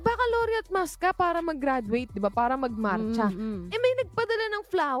 nag-baccalaureate mass ka para mag-graduate, di ba? Para magmarcha. May nagpadala ng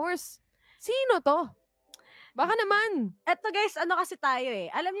flowers. Sino to? Baka naman. Eto guys, ano kasi tayo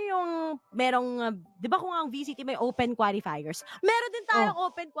Alam niyo yung merong, di ba kung ang VCT may open qualifiers? Meron din tayong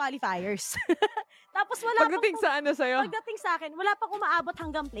open qualifiers. Tapos wala Pagdating sa ano sa'yo? Pagdating sa akin, wala pang umaabot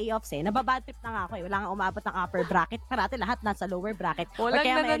hanggang playoffs Nababad trip na nga ako Wala nga umabot ng upper bracket. Parati lahat nasa lower bracket. Or Walang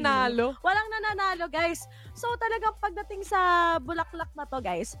kaya may nananalo. Walang nananalo, guys. So, talagang pagdating sa bulaklak na to,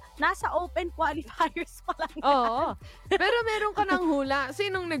 guys, nasa open qualifiers pa lang. Oo. Pero meron ka ng hula.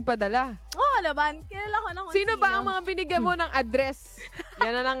 Sinong nagpadala? Oo naman. Kilala ko na kung Sino ba ang mga binigyan mo ng address?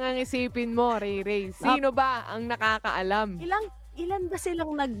 Yan na lang ang isipin mo, Ray Ray. Sino ba ang nakakaalam? Ilan ba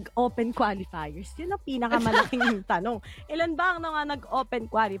silang nag-open qualifiers? Yun ang pinakamalaking tanong. Ilan ba ang mga nag-open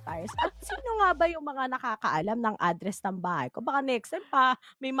qualifiers? At sino nga ba yung mga nakakaalam ng address ng bahay ko? Baka next time pa,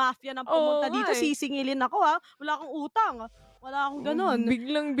 may mafia na pumunta Oo dito, nga sisingilin ako Wala akong utang. Wala akong ganun.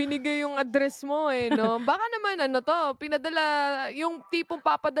 Biglang binigay yung address mo no? Baka naman pinadala, yung tipong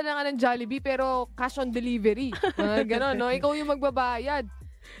papadala nga ng Jollibee pero cash on delivery. Ganon, no? Ikaw yung magbabayad.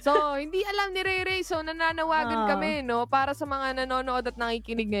 So, hindi alam ni Ray Ray. So, nananawagan kami, no? Para sa mga nanonood at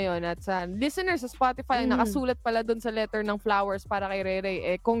nakikinig ngayon at sa listeners sa Spotify, nakasulat pala dun sa letter ng flowers para kay Ray Ray.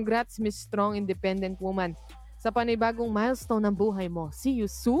 Congrats, Miss Strong Independent Woman. Sa panibagong milestone ng buhay mo. See you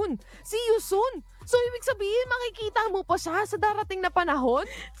soon! See you soon! So, ibig sabihin, makikita mo pa siya sa darating na panahon?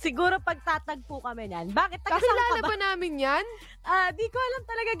 Siguro pagtatagpo kami niyan. Bakit? Taga saan ka Kakilala ba? ba namin yan? Di ko alam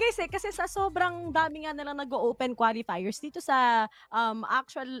talaga guys kasi sa sobrang dami nga nalang nag-open qualifiers dito sa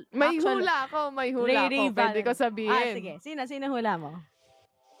actual May actual hula ako, may hula Ray ako. Ray Pwede ko Valentine. sabihin. Sige. Sino hula mo?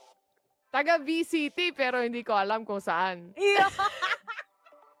 Taga VCT, pero hindi ko alam kung saan.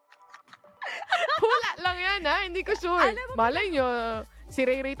 Hula lang yan, Hindi ko sure. Alam mo Malay nyo, si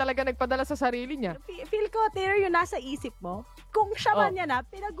Ray Ray talaga nagpadala sa sarili niya. Feel ko, Taylor, yung nasa isip mo. Kung siya man yan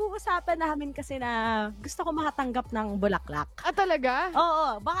pinag-uusapan namin kasi na gusto ko makatanggap ng bulaklak. Talaga?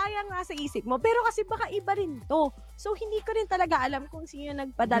 Oo, baka yan nasa isip mo. Pero kasi baka iba rin to. So, hindi ko rin talaga alam kung sino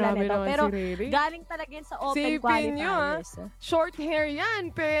nagpadala Grabe nito. naman Pero si Ray Ray. galing talaga yan sa open Sipin nyo, qualifiers. Short hair yan,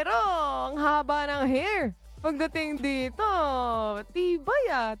 pero ang haba ng hair. Pagdating dito, tibay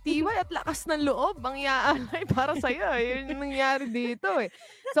Tibay at lakas ng loob ang iaalay para sa'yo. Yun yung nangyari dito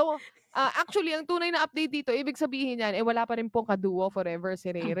So, actually, ang tunay na update dito, ibig sabihin yan, wala pa rin pong kaduo forever si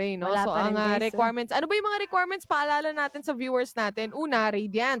Ray Ray, no? Wala So, pa rin, ang guys. requirements, ano ba yung mga requirements? Paalala natin sa viewers natin. Una,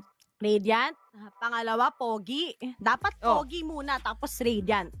 Radiant. Radiant. Pangalawa, Pogi. Dapat Pogi muna, tapos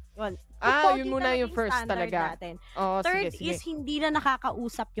Radiant. Yun. Yun muna talaga yung first standard talaga. natin. Oh, Third sige. is hindi na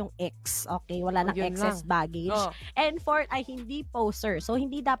nakakausap yung ex. Okay? Wala nang Yun excess baggage. Oh. And fourth ay hindi poser. So,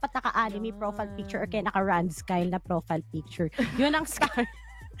 hindi dapat naka-anime profile picture or kaya naka-Rand Skyle na profile picture. Yun ang start.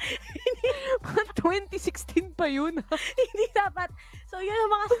 2016 pa yun. Hindi dapat. So, yun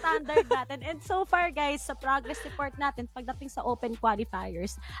ang mga standard natin. And so far, guys, sa progress report natin, pagdating sa open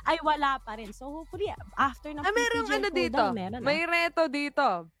qualifiers, ay wala pa rin. So, hopefully, after ng Merong PPGL dito. cooldown, meron, May reto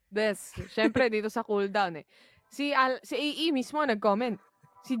dito. Bes, syempre dito sa cooldown Si AE mismo nag-comment.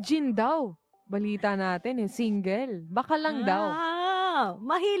 Si Jin daw. Balita natin single. Baka lang daw.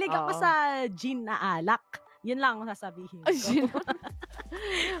 Mahilig ako Oo. sa gin na alak. Yun lang ang sasabihin ko. Jin.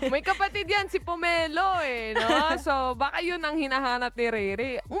 May kapatid yan, si Pomelo no? So, baka yun ang hinahanap ni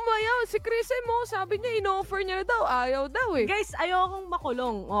Rere. Umayaw, si Chris mo, sabi niya, in-offer niya na daw. Ayaw daw Guys, ayokong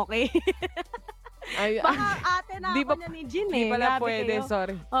makulong, okay? Ay, Baka ate na Di ako ba- niya ni Jin Di pala Grabe pwede, kayo.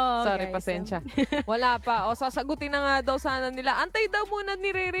 sorry. Oo, Sorry, guys. pasensya. Wala pa. O, sasagutin na nga daw sana nila. Antay daw muna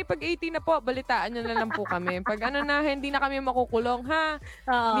ni Rere pag 18 na po. Balitaan nyo na lang po kami. Pag hindi na kami makukulong, ha?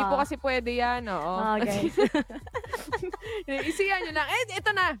 Oo. Hindi po kasi pwede yan, oo. Okay. Isiyan nyo lang.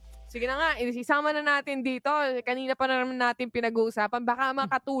 Ito na. Sige na nga, isama na natin dito. Kanina pa naman natin pinag-uusapan. Baka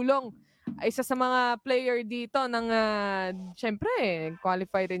makatulong. Isa sa mga player dito ng, syempre,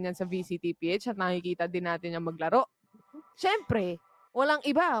 qualify rin yan sa VCTPH at nakikita din natin yung maglaro. Syempre, walang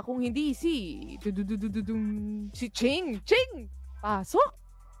iba kung hindi si Ching. Ching! Pasok!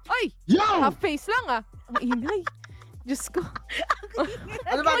 Ay! Yo! Half face lang Ang ingay. Diyos ko.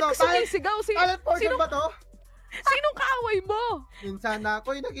 Ano ba Bakit to? gusto mo sigaw? Talent portion Sinong, ba to? sinong kaaway mo? Minsan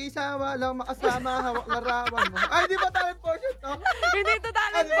ako'y nag-isa, walang makasama, hawak larawan mo. Ay, di ba talent portion to? Hindi to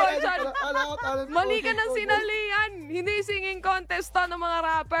talent Di ba portion. talent Mali ka portion ng to? sinalihan. Hindi singing contest to ng mga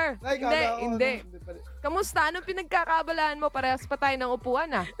rapper. Ay, Hindi, kala ko, hindi. ano, pala. Kamusta? Anong pinagkakabalaan mo? Parehas pa tayo ng upuan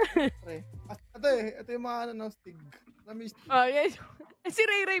ah. Pre. Ito yung mga ano, stig. Nami stig. Oh, yes. Si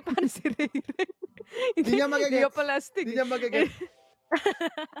Ray Ray, paano si Ray Ray? Hindi niya magagets. Hindi ka plastic. Hindi niya magagets.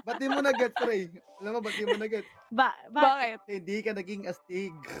 Ba't di mo na-get, Ray? Alam mo, ba't di mo na-get? Bakit? Hindi ka naging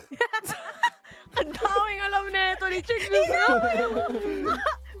astig. Ang daming alam na ito ni Chick.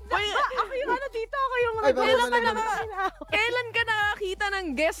 Ako yung ano dito, ako yung Ay, bago kailan na lang. Kailan ka nakakita ng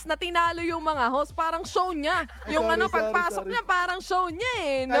guest na tinalo yung mga host? Parang show niya. Ay, Yung sorry, pagpasok sorry. niya, parang show niya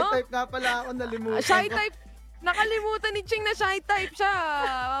eh, no? Type nga pala ako, nalimutan Shy ko. type. Nakalimutan ni Ching na shy type siya.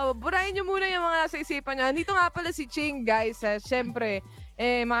 Burahin niyo muna yung mga nasa isipan niya. Dito nga pala si Ching, guys. Siyempre,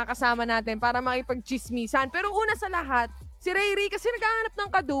 makakasama natin para makipag-chismisan. Pero una sa lahat, si Ray Ray kasi naghahanap ng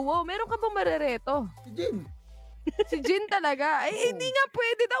kaduo. Meron ka bang marereto? Si Jin. Si Jin talaga. Ay, hindi nga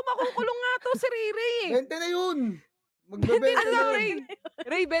pwede daw. Makukulong nga to si Ray Ray. 20 na yun. Hindi Magbebenta na, na Ray. yun.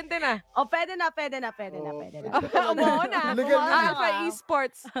 Ray, 20 na. Oh, pwede na. Umuho na. Legal na. Alpha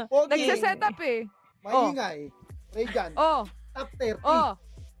Esports. Pogi. Nagsiset up eh. Maingay. Raygan. Oh, Top 30. oh.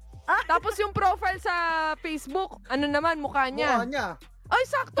 Tapos yung profile sa Facebook, ano naman, mukha niya. Mukha niya. Ay,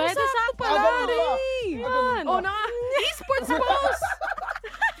 sakto Pwede, pala, sakto. Ray. Yan. Oh, esports post.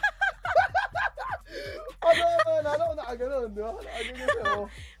 Ano ko nakaganon, di ba? Nakaganon siya, oh.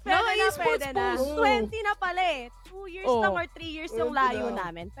 Esports Pwede na. post. 20 na pala eh. 2 years Oh. lang or 3 years yung 20 layo na.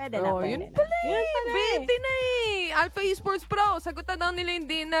 namin. Pwede na, Oh, pwede yun na. pala Yun pala eh. 20 na eh. Alpha Esports Pro, sagutan daw nila yung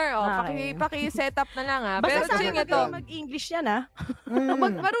dinner. Oh, Okay. paki-set up na lang ha. Basta Pero sana Ching, ito. magaling mag-English yan ah.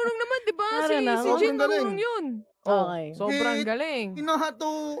 Marunong naman, di ba? Si Marunong. Jin Sobrang galing. marunong yun. Oh, Okay. sobrang Di- galing. You know how to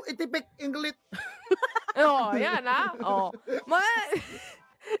itipik English. Oh, yan ha. Oh.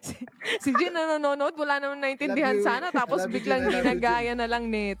 Si Jin na nanonood, wala naman naintindihan Love you. sana, tapos Love you, biglang Jin. I love you, ginagaya na lang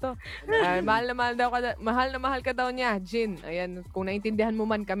nito. Ay, mahal na mahal ka daw niya, Jin. Ayan, kung naintindihan mo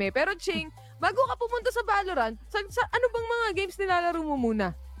man kami. Pero Ching, bago ka pumunta sa Valorant, sa ano bang mga games nilalaro mo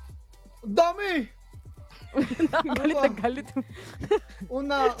muna? Dami! Galit na galit.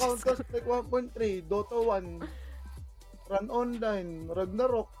 Una, Counter-Strike 1.3, Dota 1, Run Online,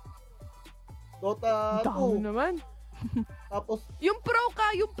 Ragnarok, Dota Dami 2, naman. tapos Yung pro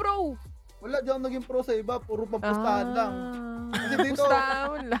ka, yung pro. wala dyan naging pro sa iba, puro papustahan lang. Kasi dito,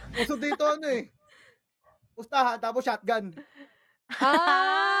 Pustahan lang. uso dito ano eh, pustahan, tapos shotgun.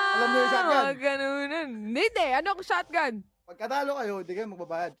 Alam niyo yung shotgun? Ganunan. Hindi, ano ang shotgun? Pagkatalo kayo, hindi kayo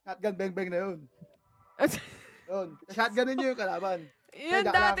magbabayad. Shotgun bang-bang na yun. Yun, shotgunin niyo yung kalaban. Yun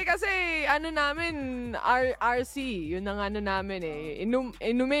Teka dati kasi, ano namin, RC, yun ang ano namin eh,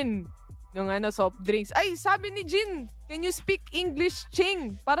 inumin yung ano, soft drinks. Ay, sabi ni Jin, can you speak English,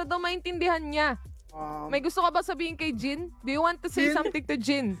 Ching? Para daw maintindihan niya. May gusto ka ba sabihin kay Jin? Do you want to say Jin? something to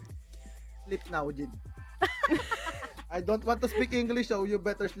Jin? Sleep now, Jin. I don't want to speak English, so you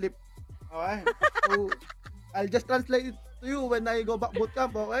better sleep. Okay? So, I'll just translate it to you when I go back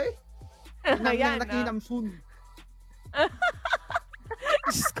bootcamp, okay? Ayan, Nakinam soon.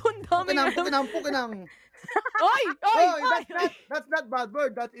 Diyos ko, ang dami Pukinang. Oy! Oy! Oh, that's not bad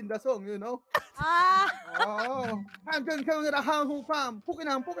word. That's in the song, you know? Ah! Oh. I'm just going to hang pam.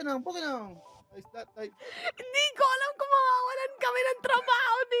 Pukinang. Is that like... Hindi ko alam kung mawawalan kami ng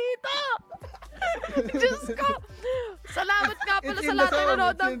trabaho dito. Diyos ko. Salamat nga pala It's sa in lahat the na song,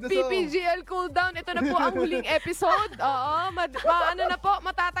 nanonood it's ng in the PPGL Cooldown. Ito na po ang huling episode. Oo, ano na po,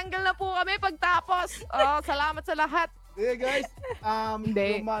 matatanggal na po kami pagtapos. Salamat sa lahat. Yeah, guys. Hindi.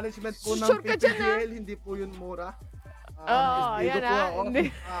 Yung management po ng Sure ka dyan, PPGL, hindi po yun mura. Oo, Estigo ayan po ah. ako. Hindi.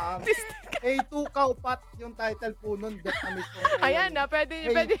 A2 Kaupat yung title po nun. Vietnamese po. Ayan na, pwede.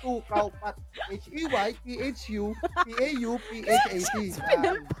 A2 Kaupat. H-E-Y-T-H-U-P-A-U-P-H-A-T.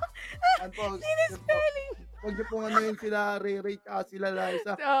 Yan po. Huwag niyo pong ano yun sila Ray sila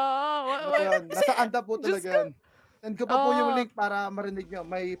Liza. Oo. Nasa anda po talaga Diyos ko. yan. Send ko pa po yung link para marinig nyo.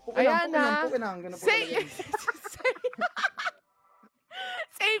 May Ayan na. pukinang. Ganun po Safe. talaga.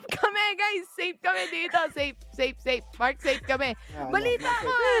 Safe kami, guys. Safe kami dito. Safe. Mark, safe kami. Yan, Balita yan. ko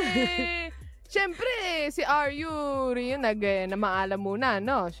Siyempre, si RU rin namaalam muna,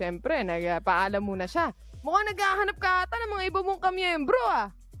 no? Siyempre, nagpaalam muna siya. Mukhang naghahanap ka ata ng mga iba mong kamyembro, ah.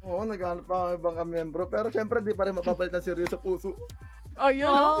 Oo, naghanap pa ang ibang kamiyembro. Pero syempre, di pa rin mapapalit ng seryoso sa puso.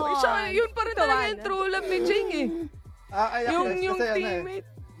 Ayun, Oh, yun pa rin talaga yung true love ni Ching, eh. Yung kasi teammate.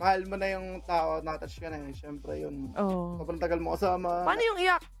 Mahal mo na yung tao, nakatouch ka na eh. Syempre yun. Oh. Sobrang tagal mo kasama. Paano yung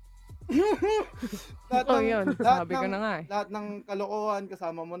iyak? lahat Oh, ng, yun. lahat Sabi ko ng, na nga eh. lahat ng kalokohan,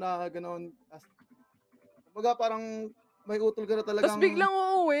 kasama mo na, gano'n. Kumbaga parang may utol ka na Tapos talagang, biglang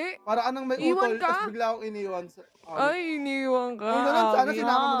uuwi. para anong may Iwan utol, ka? tapos bigla akong iniwan. Ay, iniwan ka. Kung gano'n, sana Abi.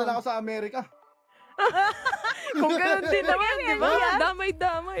 sinama mo na lang ako sa Amerika. Kung ganun din naman, di ba? LDR.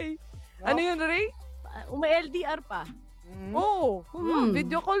 Damay-damay. No? Ano yun, Ray? May LDR pa. Mhm. Oo.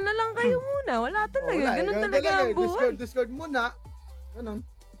 Video call na lang kayo muna. Wala talaga. Wala eh, Ganun ganun talaga ang eh. buhay. Discord muna. Ganun.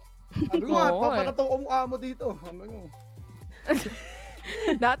 Sabi ko nga, Oo, eh. papakatong ko mukha mo dito. Sabi ko,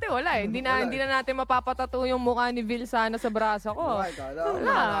 Dati wala eh. Hindi Wala na natin mapapatato yung mukha ni Vil sana sa braso ko. ay, kala ko,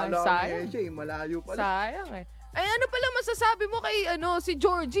 Wala, nanalo ang sayang. Asia eh, malayo pala. Sayang eh. Ay, ano pala masasabi mo kay si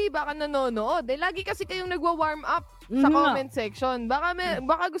Georgie? Baka nanonood. Eh, lagi kasi kayong nagwa-warm up sa Mhm. comment section.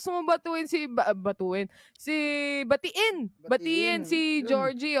 Baka gusto mo batuin Batiin si Yun.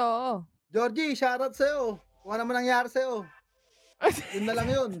 Georgie, oo. Georgie, shoutout sa'yo. Kung ano man nangyari sa'yo. Yun na lang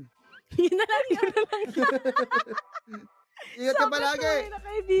yun. Yun na lang yun. Ingat ka palagi. na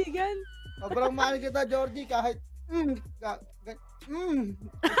kaibigan. Sobrang mahal kita, Georgie, kahit kahit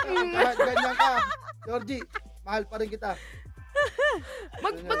ganyan ka. Georgie, mahal pa rin kita.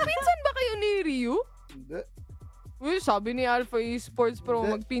 Magpinsan ba kayo ni Ryu? Hindi. Uy, sabi ni Alpha Esports Pro,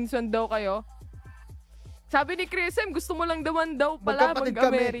 Hindi. magpinsan daw kayo. Sabi ni Chris M, gusto mo lang daw pala Magkapatid kami.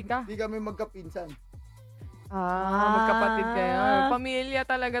 mag-Amerika. Hindi kami magkapinsan. Magkapatid kayo. Pamilya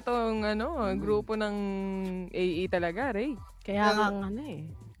talaga tong grupo ng AE talaga, Ray. Kaya kang eh.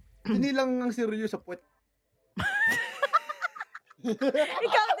 Hindi lang ang seryo sa puwet.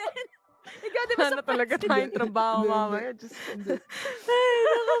 Ikaw din. Ikaw din ba sa Ano talaga tayong trabaho, Hindi, mama? hindi. Diyos ko. Hindi.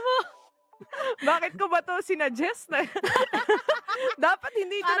 Bakit ko ba to sinadjust na? Dapat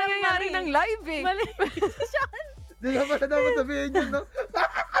hindi ito Parang nangyayari mali. ng live eh. Mali. Hindi ka pala dapat sabihin yun, no?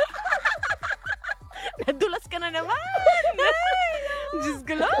 Nadulas ka na naman. Diyos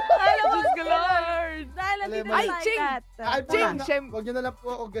ko Lord! Diyos ko Lord! Dahil Alam nandito mo. Ay, sa Ching! ikat. Ay, po Ching, lang. syem- Huwag nyo na lang po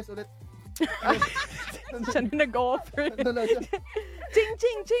ako guess ulit. Siya na nag-offer. Ano lang siya?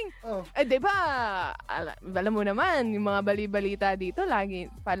 Ching! Oh. Eh, di ba, alam mo naman, yung mga bali-balita dito,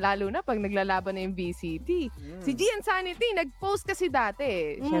 lalo na pag naglalaban na yung VCT. Si Gian Sanity, nag-post kasi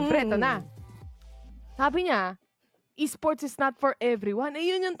dati. Siyempre, ito na. Sabi niya, esports is not for everyone. Eh,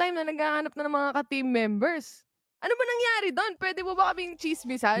 yun yung time na naghahanap na ng mga ka-team members. Ano ba nangyari doon? Pwede mo ba kaming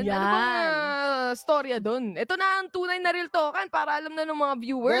chismisan? Ano bang storya doon? Ito na ang tunay na real talkan para alam na ng mga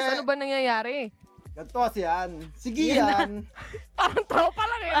viewers Be- ano ba nangyayari. Ganito kasi yan. Sige yan. Parang tropa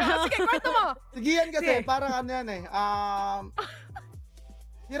lang eh. Sige, kwento mo. Sige yan kasi, Sige. parang ano yan eh.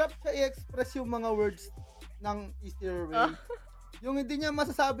 Hirap siya i-express yung mga words ng easier way. Yung hindi niya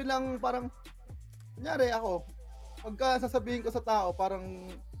masasabi lang parang, kunyari ako, pagka sasabihin ko sa tao, parang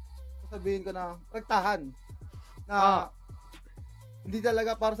sasabihin ko na, rektahan. Na, hindi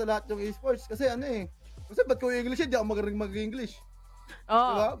talaga para sa lahat yung esports. Kasi ano eh, kasi ba't ko English, hindi ako magaling mag-English.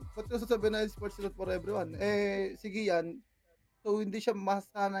 Diba? Ba't ko sasabihin na esports is not for everyone? Eh, sige yan. So, hindi siya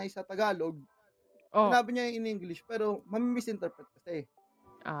masanay sa Tagalog. Sinabi niya in English, pero mami-misinterpret kasi.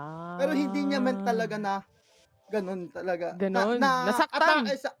 Pero hindi niya meant talaga na ganun talaga. Ganon. Na Nasaktan.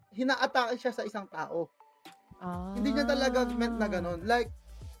 hina-atake siya sa isang tao. Hindi niya talaga meant na ganun. Like,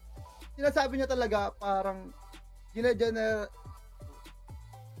 sinasabi niya talaga parang Munti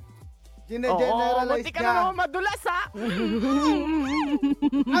gine-generalize ka niya. na naman madulas ha.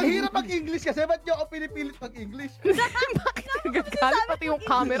 Ang hirap mag-English kasi, ba't niyo ako pinipilit mag-English? Galit pati yung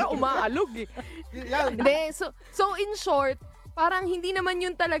camera umaalog eh. Yan. Hindi, so in short, parang hindi naman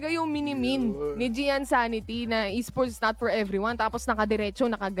yun talaga yung minimin ni Gian Sanity na esports not for everyone tapos nakadiretso,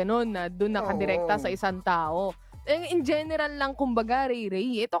 nakaganon na doon nakadirekta sa isang tao. In general lang kumbaga, Ray.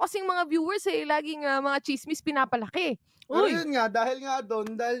 Ito kasing mga viewers laging mga chismis pinapalaki. Pero yun nga, dahil nga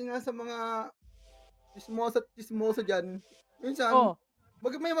sa mga chismosa dyan, minsan,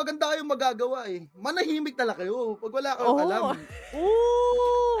 may maganda kayong magagawa eh. Manahimik talaga kayo pag wala kayong alam.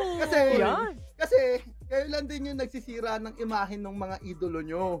 Kasi, kayo lang din yung nagsisira ng imahe ng mga idolo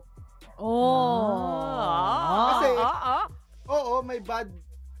nyo. Kasi,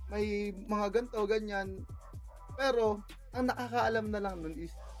 may mga ganto, ganyan. Pero, ang nakakaalam na lang nun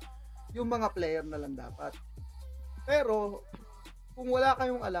is, yung mga player na lang dapat. Pero, kung wala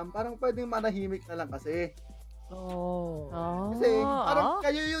kayong alam, parang pwedeng manahimik na lang kasi. Kasi, parang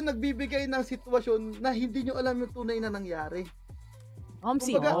kayo yung nagbibigay ng sitwasyon na hindi nyo alam yung tunay na nangyari.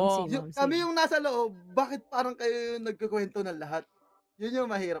 Kami yung nasa loob, bakit parang kayo yung nagkukwento ng lahat? Yun yung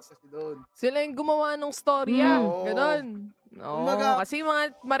mahirap kasi doon. Sila yung gumawa ng storya. Ganon. Kumbaga, Kasi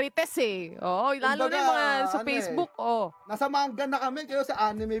mga marites eh. Lalo na yung mga sa Facebook. Nasa manga na kami, kayo sa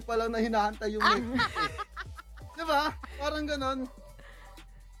anime pa lang na hinahantay yung diba? Parang ganon.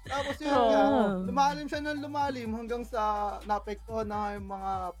 Tapos yun Oo. nga, lumalim siya ng lumalim hanggang sa naapektuhan na yung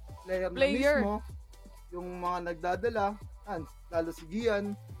mga player na Player. mismo, yung mga nagdadala, lalo si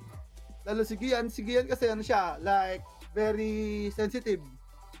Gian. Si Gian kasi ano siya, like, very sensitive.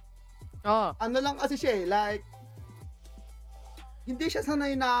 Oh. Ano lang kasi siya like, hindi siya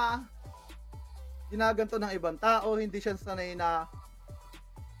sanay na ginaganto ng ibang tao, hindi siya sanay na,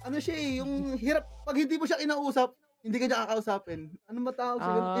 ano siya yung hirap, pag hindi mo siya kinausap, hindi ka niya kakausapin. Ano matawag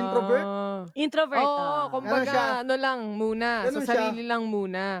siya? Introvert? Introvert. Oo, Ganun kumbaga, siya. ano lang muna. Ganun Sa sarili lang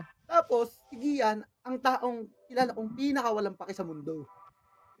muna. Tapos, si Gian, ang taong kilala kong pinakawalang paki sa mundo.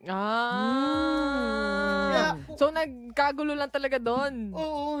 Kaya, So, nagkagulo lang talaga doon.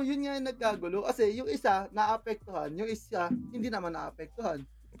 oo, yun nga yung nagkagulo. Kasi yung isa, naapektuhan. Yung isa, hindi naman naapektuhan.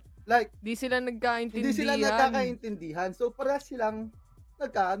 Like, Di sila nagkaintindihan. hindi sila nagkakaintindihan. So, parehas silang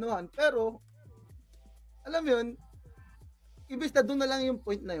nagkaanuhan. Pero, alam mo yun, ibig na doon na lang yung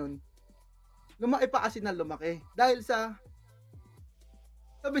point na yun, lumaki pa kasi na lumaki. Dahil sa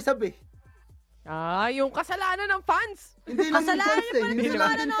sabi-sabi. Yung kasalanan ng fans. Hindi lang yung Kasalanan fans eh. Hindi Hindi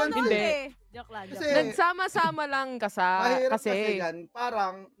lang naman. din fans Hindi. eh. Joke lang. Kasi, Nagsama-sama lang mahirap kasi kasi. yan.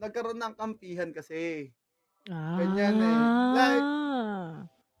 Parang, nagkaroon ng kampihan kasi. Ah. Ganyan eh.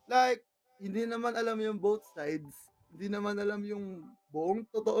 Like, hindi naman alam yung both sides. Hindi naman alam yung buong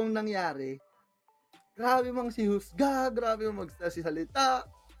totoong nangyari. Grabe mang si Husga, grabe mang magsasalita.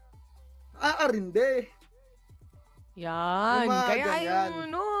 Nakakarindi. Yan. Yung mga Kaya ganyan.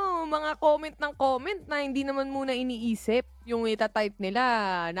 yung mga comment ng comment na hindi naman muna iniisip yung itatype nila.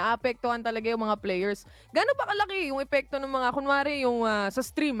 Naapektuhan talaga yung mga players. Gano'n ba kalaki yung epekto ng mga, kunwari yung sa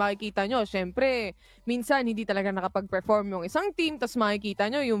stream, makikita nyo, syempre, minsan hindi talaga nakapag-perform yung isang team, tas makikita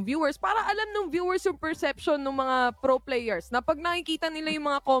nyo yung viewers, para alam ng viewers yung perception ng mga pro players, na pag nakikita nila yung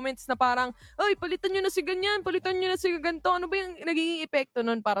mga comments na parang, ay, palitan nyo na si ganyan, palitan nyo na si ganito, ano ba yung nagiging epekto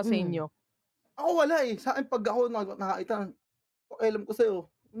nun para sa inyo? Ako wala eh. Sa akin pag ako nakakita, alam ko sa'yo.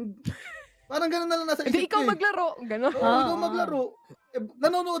 Parang gano'n na lang nasa isip Hindi ikaw ko eh. maglaro, gano'n. Oo, ikaw maglaro.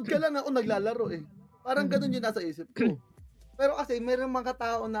 Nanonood ka lang, ako naglalaro eh. Parang gano'n yung nasa isip ko. Pero kasi mayroong mga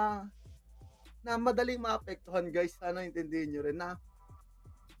tao na madaling maapektuhan, guys. Sana intindihin nyo rin na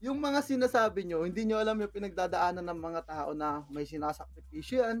yung mga sinasabi nyo, hindi nyo alam yung pinagdadaanan ng mga tao na may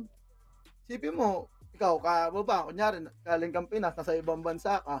sinasakripisyo yan. Sipin mo, ikaw, kunyari, galing kang Pinas, nasa ibang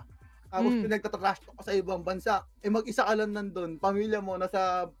bansa ka. Tapos pinagtatrash talk ka sa ibang bansa. Mag-isa ka lang nandun. Pamilya mo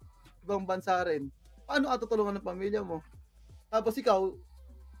nasa ibang bansa rin. Paano ka tutulungan ng pamilya mo? Tapos ikaw,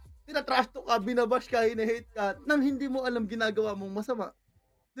 tinatrash talk ka, binabash ka, hate ka, nang hindi mo alam ginagawa mong masama.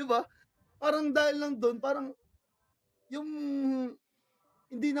 Diba? Parang dahil lang doon, parang yung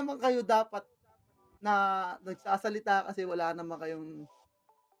hindi naman kayo dapat na nagsasalita kasi wala naman kayong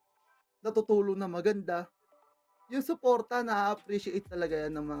natutulong na maganda. Yung suporta, na-appreciate talaga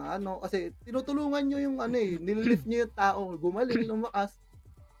yan ng mga kasi tinutulungan nyo yung nililift nyo yung tao, gumaling, lumakas.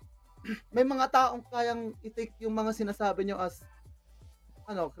 May mga taong kayang i-take yung mga sinasabi nyo as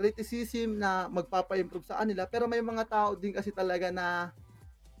criticism na magpapa-improve sa kanila, pero may mga tao din kasi talaga na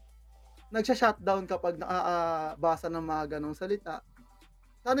nagsha-shutdown kapag nakabasa ng mga ganong salita.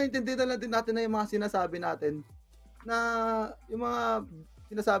 Sana intindihan na din natin na yung mga sinasabi natin, na yung mga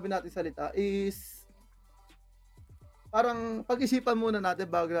sinasabi natin salita is parang pag-isipan muna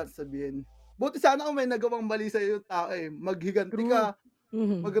natin bago natin sabihin. Buti sana kung may nagawang mali sa iyo tao maghiganti ka,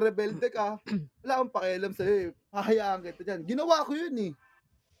 magrebelde ka, wala akong pakialam sa iyo hahayaan kita dyan. Ginawa ko yun eh.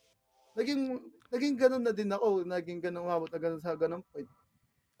 Naging ganun na din ako, naging ganun umabot na ganun sa ganun point.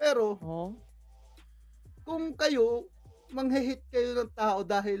 Pero, kung kayo, manghihit kayo ng tao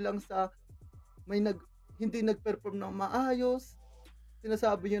dahil lang sa hindi nag-perform ng maayos,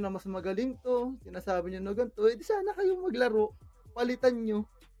 sinasabi nyo na mas magaling to, sinasabi nyo na ganito, di sana kayong maglaro, palitan nyo.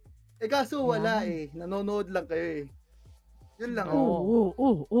 Kaso wala nanonood lang kayo eh. Yun lang. Oo.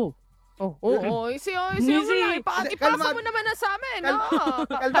 Ipasa mo naman na sa amin, no?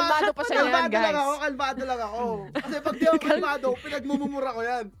 Kalmado pa siya yan, guys. Kalmado lang ako. Kasi pag di ako kalmado, pinagmumumura ko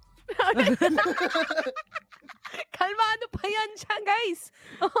yan. Kalmado pa yan siya, guys.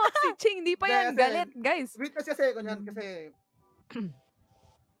 Si Ching, di pa yan galit, guys. Witness kasi ko yan, kasi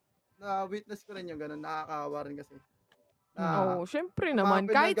na-witness ko rin yung gano'n, nakakawa rin kasi. Syempre naman.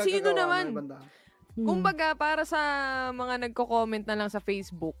 Kahit sino naman. Kumbaga, para sa mga nagko-comment na lang sa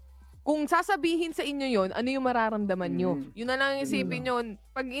Facebook, kung sasabihin sa inyo yon, ano yung mararamdaman nyo? Yun na lang isipin nyo.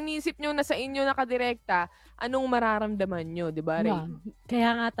 Pag inisip nyo na sa inyo nakadirekta, anong mararamdaman nyo, di ba, Ray?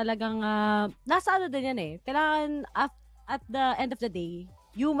 Kaya nga talagang, nasa din yan eh. Kailangan, at the end of the day,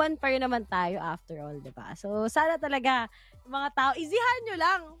 human pa rin naman tayo after all, di ba? So, sana talaga, yung mga tao, easyhan nyo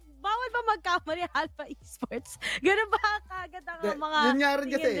lang. bawal ba magkamali Alpha Esports? Ganun ba kagad ang mga Yun nga rin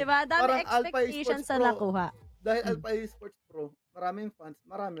kasi, tingin, di ba? Dami parang Alpha expectations Esports sa Pro. nakuha. Dahil Alpha Esports Pro, maraming fans,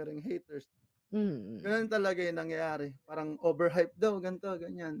 marami ring haters. Ganun talaga yung nangyayari. Parang overhype daw, ganito,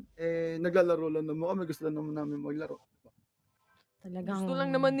 ganyan. Naglalaro lang naman kami, gusto lang naman namin maglaro. Talagang... Gusto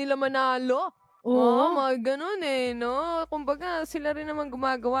lang naman nila manalo. Oo. Mga ganun no? Kumbaga, sila rin naman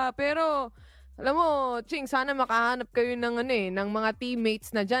gumagawa. Pero, alam mo, Ching, sana makahanap kayo ng ng mga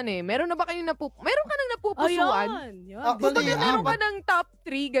teammates na dyan Meron na ba kayong meron ka nang napupusuan? Ayun. Actually, Kumbaga, meron ka ng top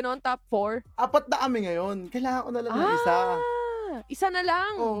 3, ganon, top 4? 4 na kami ngayon. Kailangan ko na lang ng isa. Isa na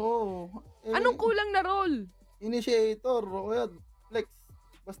lang. Oo. Anong kulang na role? Initiator, o kaya flex.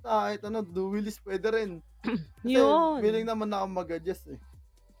 Basta kahit Duwilis pwede rin. Kasi Yun. willing naman na ako mag-adjust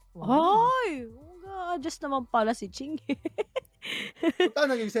Ay! Mag-adjust naman pala si Ching. Puta,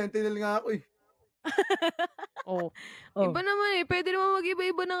 naging sentinel nga ako Oh. Oh. Iba naman Pwede naman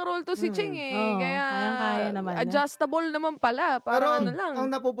mag-iba-iba ng role to si Ching Oo, Kaya, kayang-kaya naman, adjustable naman pala. Pero Parang ano lang. ang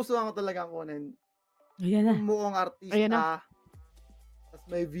napupusuan ko talaga kunin, Ayan na. yung mukhang artista, Ayan na. tapos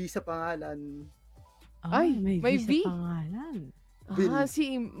may V sa pangalan. Ay, may V V? sa pangalan. Bill. Si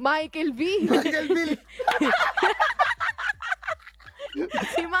Michael V. Michael Bill!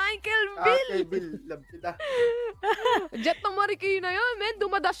 Si Michael Bill. Okay, Bill. Love kita. Jet ng Marikina yun, men.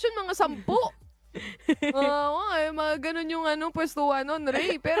 Dumadas yun mga 10. Mga ganun yung pwestuhan nun,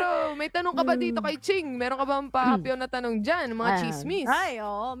 Ray. Pero may tanong ka ba dito kay Ching? Meron ka bang paapyaw na tanong dyan? Mga chismis? Ay,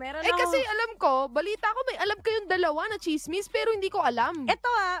 oo. Meron Kasi alam ko, balita ko may alam kayong dalawa na chismis, pero hindi ko alam. Ito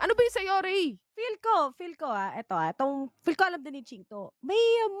Ano ba yung sa'yo, Ray? feel ko feel ko alam din ni Ching to. May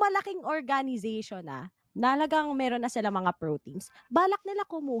malaking organization nalagang meron na sila mga pro teams. Balak nila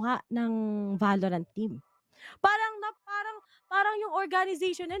kumuha ng Valorant team. Parang yung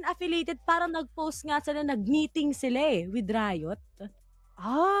organization din affiliated, parang nag-post nga sila, nag-meeting sila with Riot.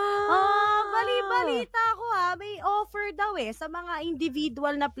 Bali-balita ko may offer daw sa mga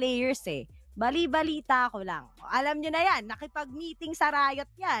individual na players Bali-balita ko lang. Alam nyo na yan, nakipag-meeting sa Riot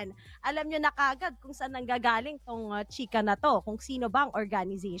yan. Alam nyo na kagad kung saan nanggagaling tong chika na to, kung sino bang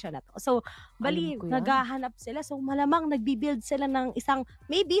organization na to. So, Alam ko yan. naghahanap sila. So, malamang nagbibuild sila ng isang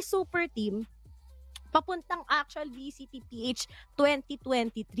maybe super team papuntang actual VCTPH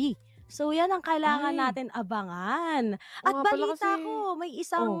 2023. So, yan ang kailangan natin abangan. At nga pala balita kasi- ko, may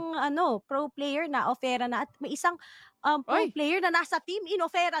isang pro player na offera na at may isang pro Ay. player na nasa team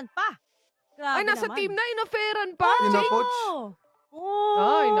inoferan pa. Grabe Nasa naman. team na, inoferan pa. Ino-coach. Oh.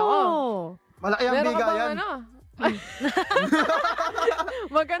 Ay, nako. Malaki ang Meron ka bang bigayan.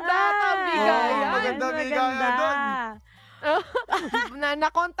 Maganda ata ang bigayan. maganda bigayan doon.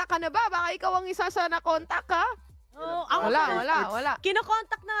 Na-contact ka na ba? Baka ikaw ang isa sa na-contact ka? Ako Wala.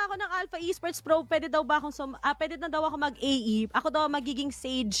 Kino-contact na ako ng Alpha Esports Pro. Pwede na daw ako mag-AE. Ako daw magiging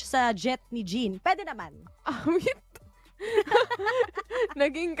sage sa jet ni Jean. Pwede naman. Wait.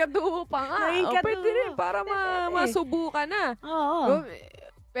 Naging kaduho pa nga. Naging Pwede kaduho. rin para masubukan na. Oo.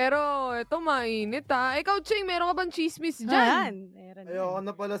 Pero ito mainit Ikaw, Ching, meron ka bang chismis dyan? Ayan. Meron yan. Ayoko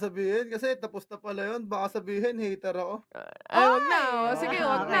na pala sabihin kasi tapos na pala yun. Baka sabihin, hater ako. Ay, wag na. Sige, Okay,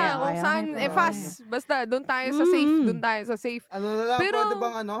 wag na. okay, Kung okay, saan, okay. fast. Basta, doon tayo sa safe. Doon tayo sa safe. Ano na lang, Pero- pwede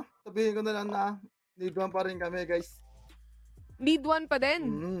bang sabihin ko na lang na need one pa rin kami, guys. Lead one pa din.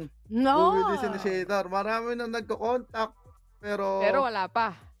 No. With this initiator. Marami na nagko-contact. Pero Wala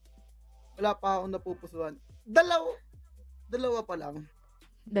pa. wala pa akong napupusuan. Dalawa pa lang.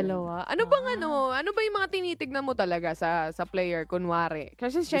 Dalawa. Ano bang ano ba yung mga tinitignan mo talaga sa player, kunwari?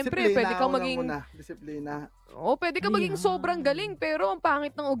 Kasi syempre, Disiplina, pwede kang unang maging, una. Disiplina. pwede kang maging Ayan. sobrang galing, pero ang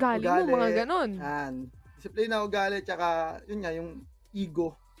pangit ng ugali mo, Ugali. mga ganon. Yan. Disiplina, ugali, tsaka yun nga, yung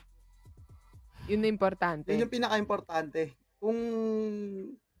ego. Yun na importante. Yun yung pinaka-importante. Kung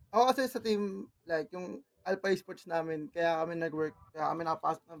ako kasi sa team, like yung Alpha Esports namin, kaya kami nag-work, kaya kami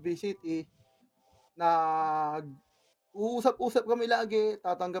nakapasok ng VCT, uusap-usap kami lagi,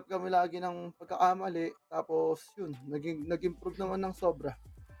 tatanggap kami lagi ng pagkakamali, tapos yun, nag-improve naman ng sobra.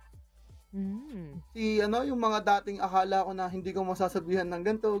 Mm. Yung mga dating akala ko na hindi ko masasabihan ng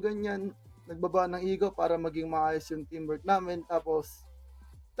ganito, ganyan, nagbaba ng ego para maging maayos yung teamwork namin, tapos,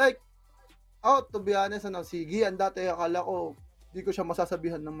 like, to be honest, si Gian, dati akala ko, di ko siya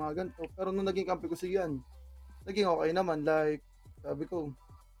masasabihan ng mga ganito, pero nung naging kampi ko si Gian, naging okay naman, like, sabi ko,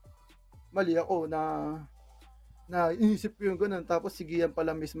 mali ako na inisip ko yung ganun, tapos si Gian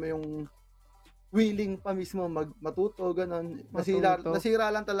pala mismo yung willing pa mismo matuto, ganun. Matuto. Nasira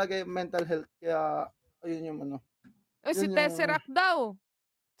lang talaga yung mental health, kaya, ayun yung Si Yun yung- Tesseract daw.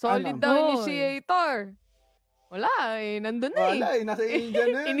 Solid Ano? daw Hoy. initiator. Wala nandun na wala nasa India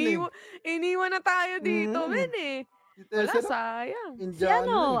na yun Iniwan na tayo dito, Mm. men Si Wala, Tessera, sayang. Si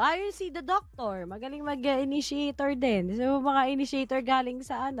Indiano. ayun si The Doctor. Magaling mag-initiator din. So, mga initiator galing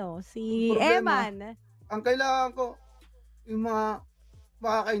sa si Problema. Eman. Ang kailangan ko, yung mga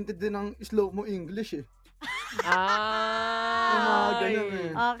makakaintindi ng slow mo English eh. Yung mga ganun Ay.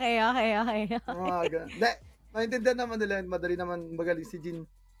 eh. Okay. Yung mga ganun. Hindi, maintindihan naman nila yun. Madali naman magaling si Jin.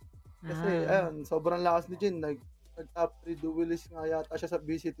 Kasi, ayun, sobrang lakas ni Jin. Nag-top 3 duelist nga yata siya sa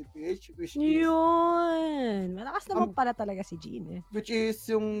BCTPH, Yun. Malakas naman pala talaga si Jean eh. which is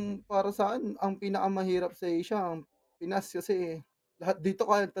yung para sa akin, ang pinakamahirap sa Asia, ang Pinas kasi lahat dito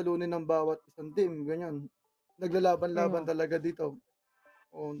kaya talunin ng bawat isang team, ganyan. Naglalaban-laban talaga dito.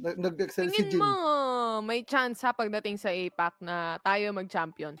 O, nag-excel si Tingin Jin. mo, may chance pagdating sa APAC na tayo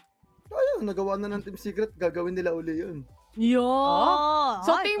mag-champion? Ayun, nagawa na ng Team Secret, gagawin nila uli yun. Yun.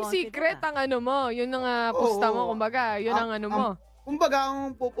 So, Team Secret ang mo, yun ang pusta mo, kumbaga, yun ang mo. Kumbaga,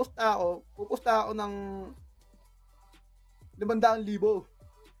 ang pupusta ako ng 500,000.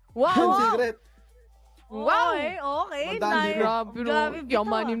 Wow! Team Secret. Wow! Okay. Madami. Grabe Grabe, no. bitaw,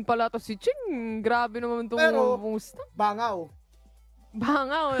 Yamanin pala to si Ching. Grabe naman itong Pero- pusta. Bangaw.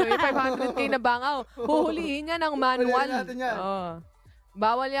 Bangaw, 500k na bangaw. Huhulihin niya ng manual. Hulihin natin yan. Oo.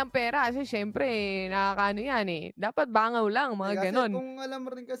 Bawal yung pera kasi syempre, nakakano yan eh. Dapat bangaw lang, mga Kasi ganon. kung alam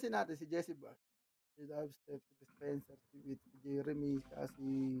mo rin kasi natin, si Jesse Bash, si Dubstep, si Spencer, si Jeremy,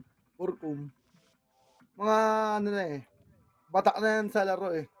 si Purkum, mga batak na yan sa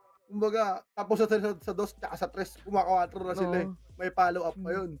laro eh. Kumbaga, tapos sa dos, tsaka sa tres, kumakawatro na sila eh. Oo. May follow up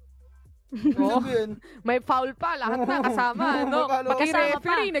pa yun. Oo. Sabihin, May foul pa, lahat na kasama. No? Kasama Pati pa.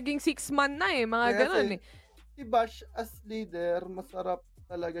 referee, naging 6-man na eh, mga Kaya ganon kasi, eh. si Bash as leader, masarap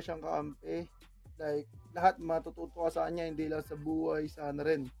talaga siyang kaampi. Like, lahat matututo ka sa kanya, hindi lang sa buhay, sa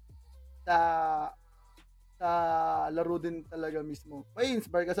rin. Sa laro din talaga mismo. May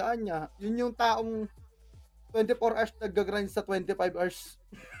inspire ka sa kanya. Yun yung taong 24 hours nag-grind sa 25 hours.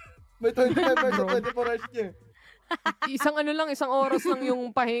 May 25 hours sa 24 hours niya. Isang oras lang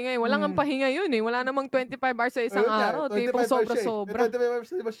yung pahinga eh. Walang ang pahinga yun eh. Wala namang 25 hours sa isang Ayun nga, araw. 25 Tipong hours siya eh. sobra-sobra. May 25 hours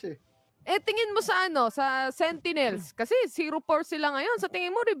si Bash eh. Eh, tingin mo sa sa Sentinels. Kasi 0-4 sila ngayon. Sa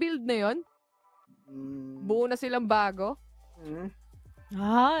tingin mo, rebuild na yon? Buo na silang bago?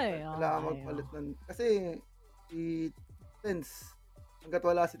 Ay, Kailangan magpalit ng... Kasi, si Tens, hanggat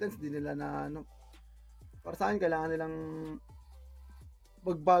wala si Tens, di nila na para sa akin, kailangan nilang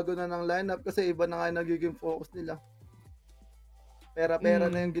magbago na ng lineup kasi iba na nga yung nagiging focus nila. Pera-pera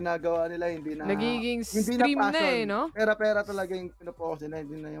na yung ginagawa nila, hindi na... Nagiging hindi stream na passion. eh, no? Pera-pera talaga yung pinofocus nila,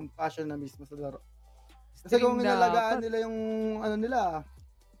 hindi na yung passion na mismo sa laro. Kasi Stream kung inalagaan dapat. nila yung nila,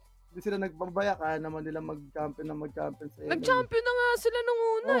 hindi sila nagbabaya, kaya naman nila mag-champion sa ML. Nag-champion na nga sila nung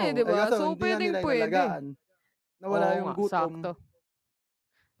una eh, di ba? kaso So, hindi nga pwedeng nila pwede. inalagaan. Nawala Oo yung nga, gutom. sakto.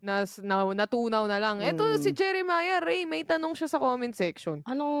 Natunaw na lang. Eto si Jeremiah Ray, may tanong siya sa comment section.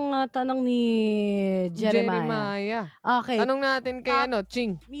 Anong tanong ni Jeremiah? Okay. Tanong natin kay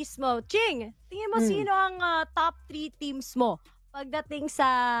Ching. Mismo. Ching, tingin mo sino ang top 3 teams mo pagdating sa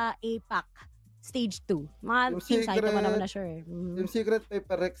APAC Stage 2? Mga Yung teams, hindi Secret- ko naman na sure eh. Yung Secret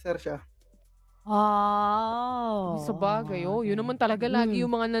Paper Rexer siya. Oh. Sa bagay, yun naman talaga lagi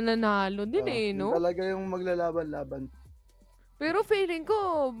yung mga nananalo din eh, no? Yung talaga yung maglalaban-laban. Pero feeling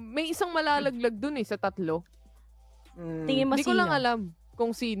ko, may isang malalaglag dun eh, sa tatlo. Tingin mo Hindi ko sino? lang alam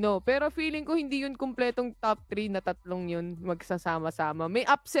kung sino. Pero feeling ko hindi yun kumpletong top 3 na tatlong yun magsasama-sama. May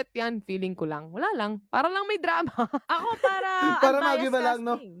upset yan, feeling ko lang. Wala lang. Para lang may drama. Ako para Para unbiased magiba lang,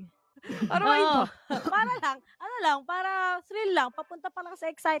 no? casting. Para may Oo. Para lang, para thrill lang, papunta pa lang sa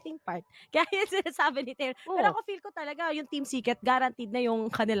exciting part. Kaya yun sinasabi ni Taylor. Pero Oo. ako feel ko talaga, yung Team Secret, guaranteed na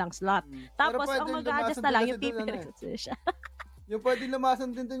yung kanilang slot. Tapos, ang mag-a-adjust na lang, yung PP siya. Yung pwedeng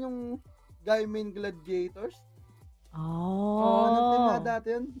lumasan din dun yung Gaimin Gladiators. Oh. Anong team nga dati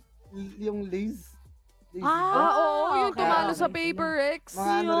yun? Yung Laze. Oo, yung okay. tumalo sa Okay. Paper X.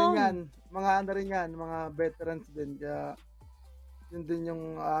 Mga ano rin yan, mga veterans din. Kaya yun din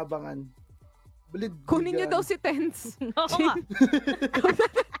yung aabangan. Bleed. Kunin niyo daw si Tense. Oo nga.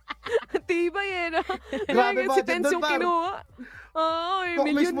 Tibay eh, no? Grabe si budget Tense doon, yung par. kinuha. Oo,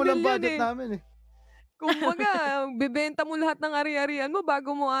 Mismo lang million budget eh. namin eh. Kumbaga, bibenta mo lahat ng ari-arian mo bago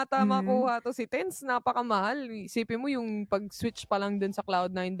mo ata makuha to si Tense. Napakamahal. Isipin mo yung pag-switch pa lang dun sa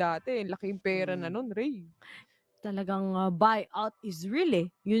Cloud9 dati. Laking pera na nun, Ray. Talagang buyout is real eh.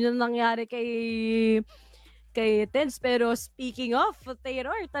 Yun yung nangyari kay Tens. Pero speaking of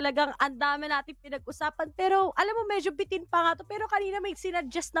Taylor, talagang ang dami natin pinag-usapan. Pero alam mo, medyo bitin pa nga to. Pero kanina may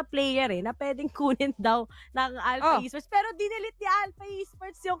sinadjust na player eh, na pwedeng kunin daw ng Alpha Esports. Pero dinilit ni Alpha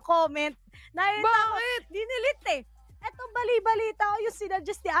Esports yung comment. Bakit? Dinilit eh. Eto bali-balita ko yung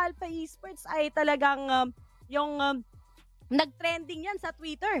sinadjust ni Alpha Esports ay talagang yung nag-trending yan sa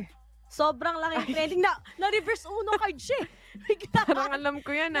Twitter. Sobrang laking trending na reverse uno card siya. Bigla. Parang alam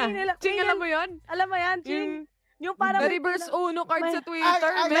ko yan ah. May nila- Ching, may alam mo yun? Alam mo yan, Ching? Yung parang Na-reverse uno card may- sa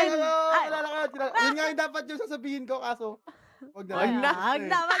Twitter, men. Alala ko. Yun nga yung dapat yung sasabihin ko, kaso wag na.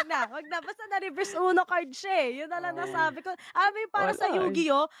 Wag na. Basta na-reverse uno card siya eh. Yun na lang nasabi ko. May para sa Wala eh.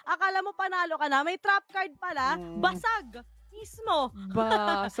 Yu-Gi-Oh! Akala mo panalo ka na, may trap card pala, basag. Mismo.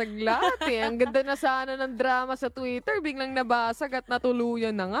 Basag lahat eh. Ang ganda na sana ng drama sa Twitter. Biglang nabasag at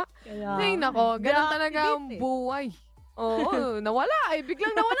natuluyan na nga. Ay nako, ganun talaga ang Deactivate eh. buhay. Oo, nawala eh.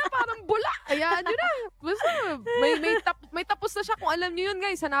 Biglang nawala parang bula. Ayan, yun na. Basta, may tapos na siya. Kung alam niyo yun,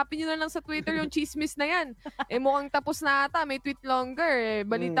 guys, hanapin niyo na lang sa Twitter yung chismis na yan. Mukhang tapos na ata. May tweet longer.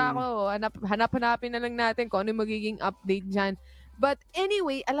 Balita ko. Hanap-hanapin na lang natin kung ano yung magiging update dyan. But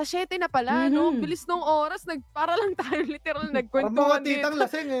anyway, alas 7 na pala, no? Bilis nung oras. Para lang tayo literal Parang mga nagkwentuhan titang dito.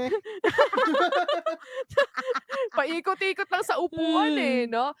 lasing eh. Paikot-ikot lang sa upuan eh,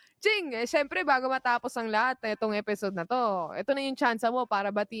 no? Ching, syempre bago matapos ang lahat, itong episode na to, ito na yung chance mo para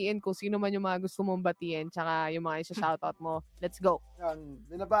batiin kung sino man yung mga gusto mong batiin, tsaka yung mga isa-shoutout mo. Let's go. Yan.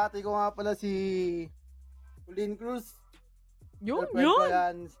 Binabati ko nga pala si Pauline Cruz. Yun, Girlfriend ko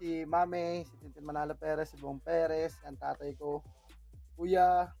yan, si Mame, si Tintin Manalo Perez, si Bong Perez, yan tatay ko.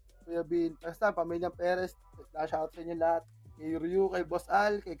 Kuya Bin, basta pamilyang Perez, shoutout sa inyo lahat. Kay Ryu, kay Boss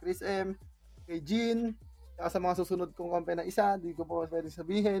Al, kay Chris M, kay Jean, saka sa mga susunod kong kampe na isa, hindi ko po pwede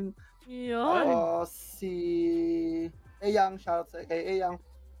sabihin. Yun. Tapos si Eyang, shoutout kay Eyang,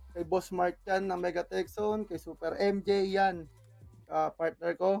 kay Boss Mark yan ng Mega Tech Zone, kay Super MJ yan,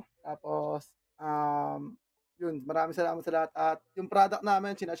 partner ko. Tapos, yun, maraming salamat sa lahat. At yung product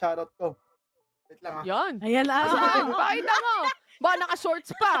namin, sinashoutout ko. Wait lang ha. Yan. Ayan Pakita mo. Ba,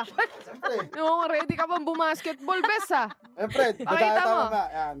 naka-shorts pa. Siyempre, No, ready ka bang bumasketball, bes ah? Fred, Pakita mo.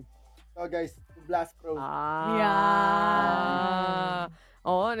 Yan. So guys, Blast Pro.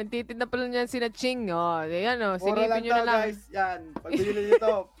 Oo, nagtitinda pala niyan sina Ching. Ayan Mura silipin nyo na to, lang. guys. Yan. Pag binili dito,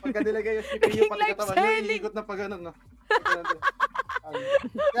 pagka nilagay yung CPU, Naging pati live katawan, selling. yung ikot na pag ganun, no?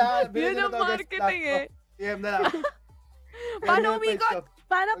 Yan, bilhin Yun nyo na ang to, guys. marketing Blast eh. Pro. PM na lang. Paano Yan yung page umikot? ko.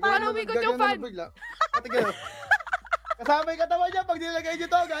 Paano Paano umikot yung fan? Pati ganun. Kasama yung katawan niya pag nilagay nyo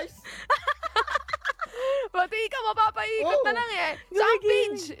to, guys. Pati ikaw, mapapaikot Oo. na lang eh. Saan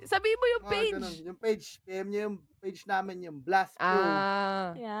page? Sabihin mo yung Mga page. ganun. Yung page, PM nyo yung page namin, yung Blast Pro.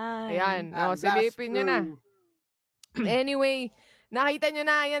 Yan. Ayan. Blast Silipin nyo na. Pro. Anyway, nakita nyo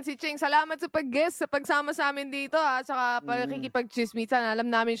na yan si Ching. Salamat sa pag-guest, sa pagsama sa amin dito. Saka pakikipag-chismisan.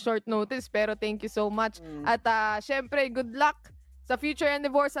 Alam namin short notice, pero thank you so much. At syempre, good luck sa future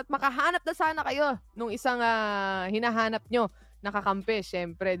endeavors at makahanap na sana kayo nung isang hinahanap nyo nakakampi,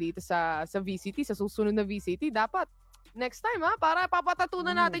 syempre, dito sa VCT, sa susunod na VCT. Dapat, next time para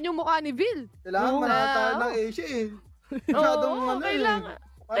papatatunan natin yung mukha ni Vil. Kailangan Oo. manata ng Asia eh. Masyadong Oo, kailangan.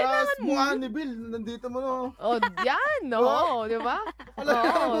 Para mukha ni Bill, nandito mo no. Yan, di ba? Wala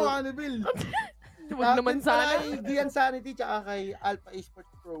Oo. mukha ni Bill. Huwag naman sana. Kay Gian Sanity tsaka kay Alpha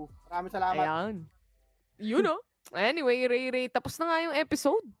Esports Pro. Maraming salamat. Ayan. Yun Anyway, Ray, tapos na nga yung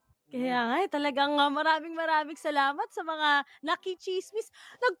episode. Kaya nga, talagang maraming salamat sa mga nakichismis.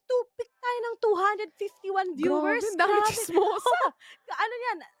 Nag-tupik tayo ng 251 viewers. Grabe, dami chismosa. Ano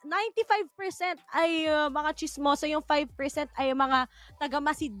yan, 95% ay mga chismosa, yung 5% ay mga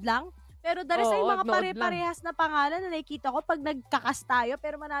taga-masid lang. Pero dahil sa Oo, mga nood pare-parehas na pangalan na nakikita ko pag nagkakas tayo.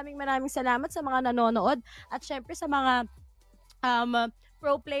 Pero maraming salamat sa mga nanonood. At syempre sa mga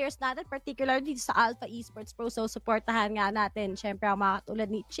pro players natin, particularly sa Alpha Esports Pro. So, supportahan nga natin, syempre, ang mga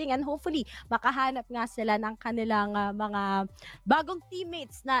katulad ni Ching. And hopefully, makahanap nga sila ng kanilang mga bagong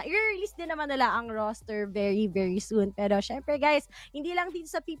teammates na i-release din naman nila ang roster very, very soon. Pero, syempre, guys, hindi lang dito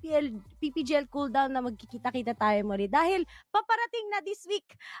sa PPGL cooldown na magkikita-kita tayo muli. Dahil, paparating na this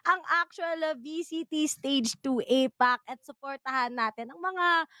week ang actual VCT Stage 2 APAC at supportahan natin ang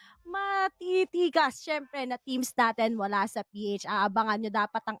mga matitigas, syempre, na teams natin wala sa PH. Aabangan nyo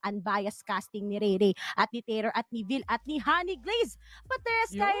dapat ang unbiased casting ni Rere at ni Taylor at ni Vil at ni Honey Glaze. But the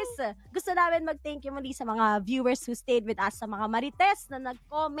rest, guys, gusto namin mag-thank you muli sa mga viewers who stayed with us, sa mga marites na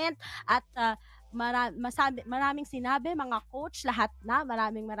nag-comment at maraming sinabi, mga coach, lahat na.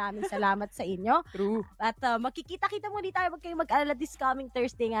 Maraming salamat sa inyo. True. At makikita-kita muli tayo, huwag kayong mag-alala this coming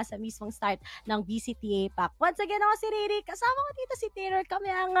Thursday nga sa mismong start ng VCTA Pack. Once again, ako si Riri. Kasama ko dito si Taylor. Kami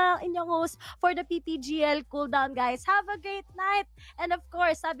ang inyong host for the PPGL Cooldown, guys. Have a great night. And of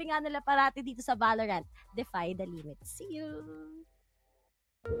course, sabi nga nila parati dito sa Valorant, defy the limits. See you!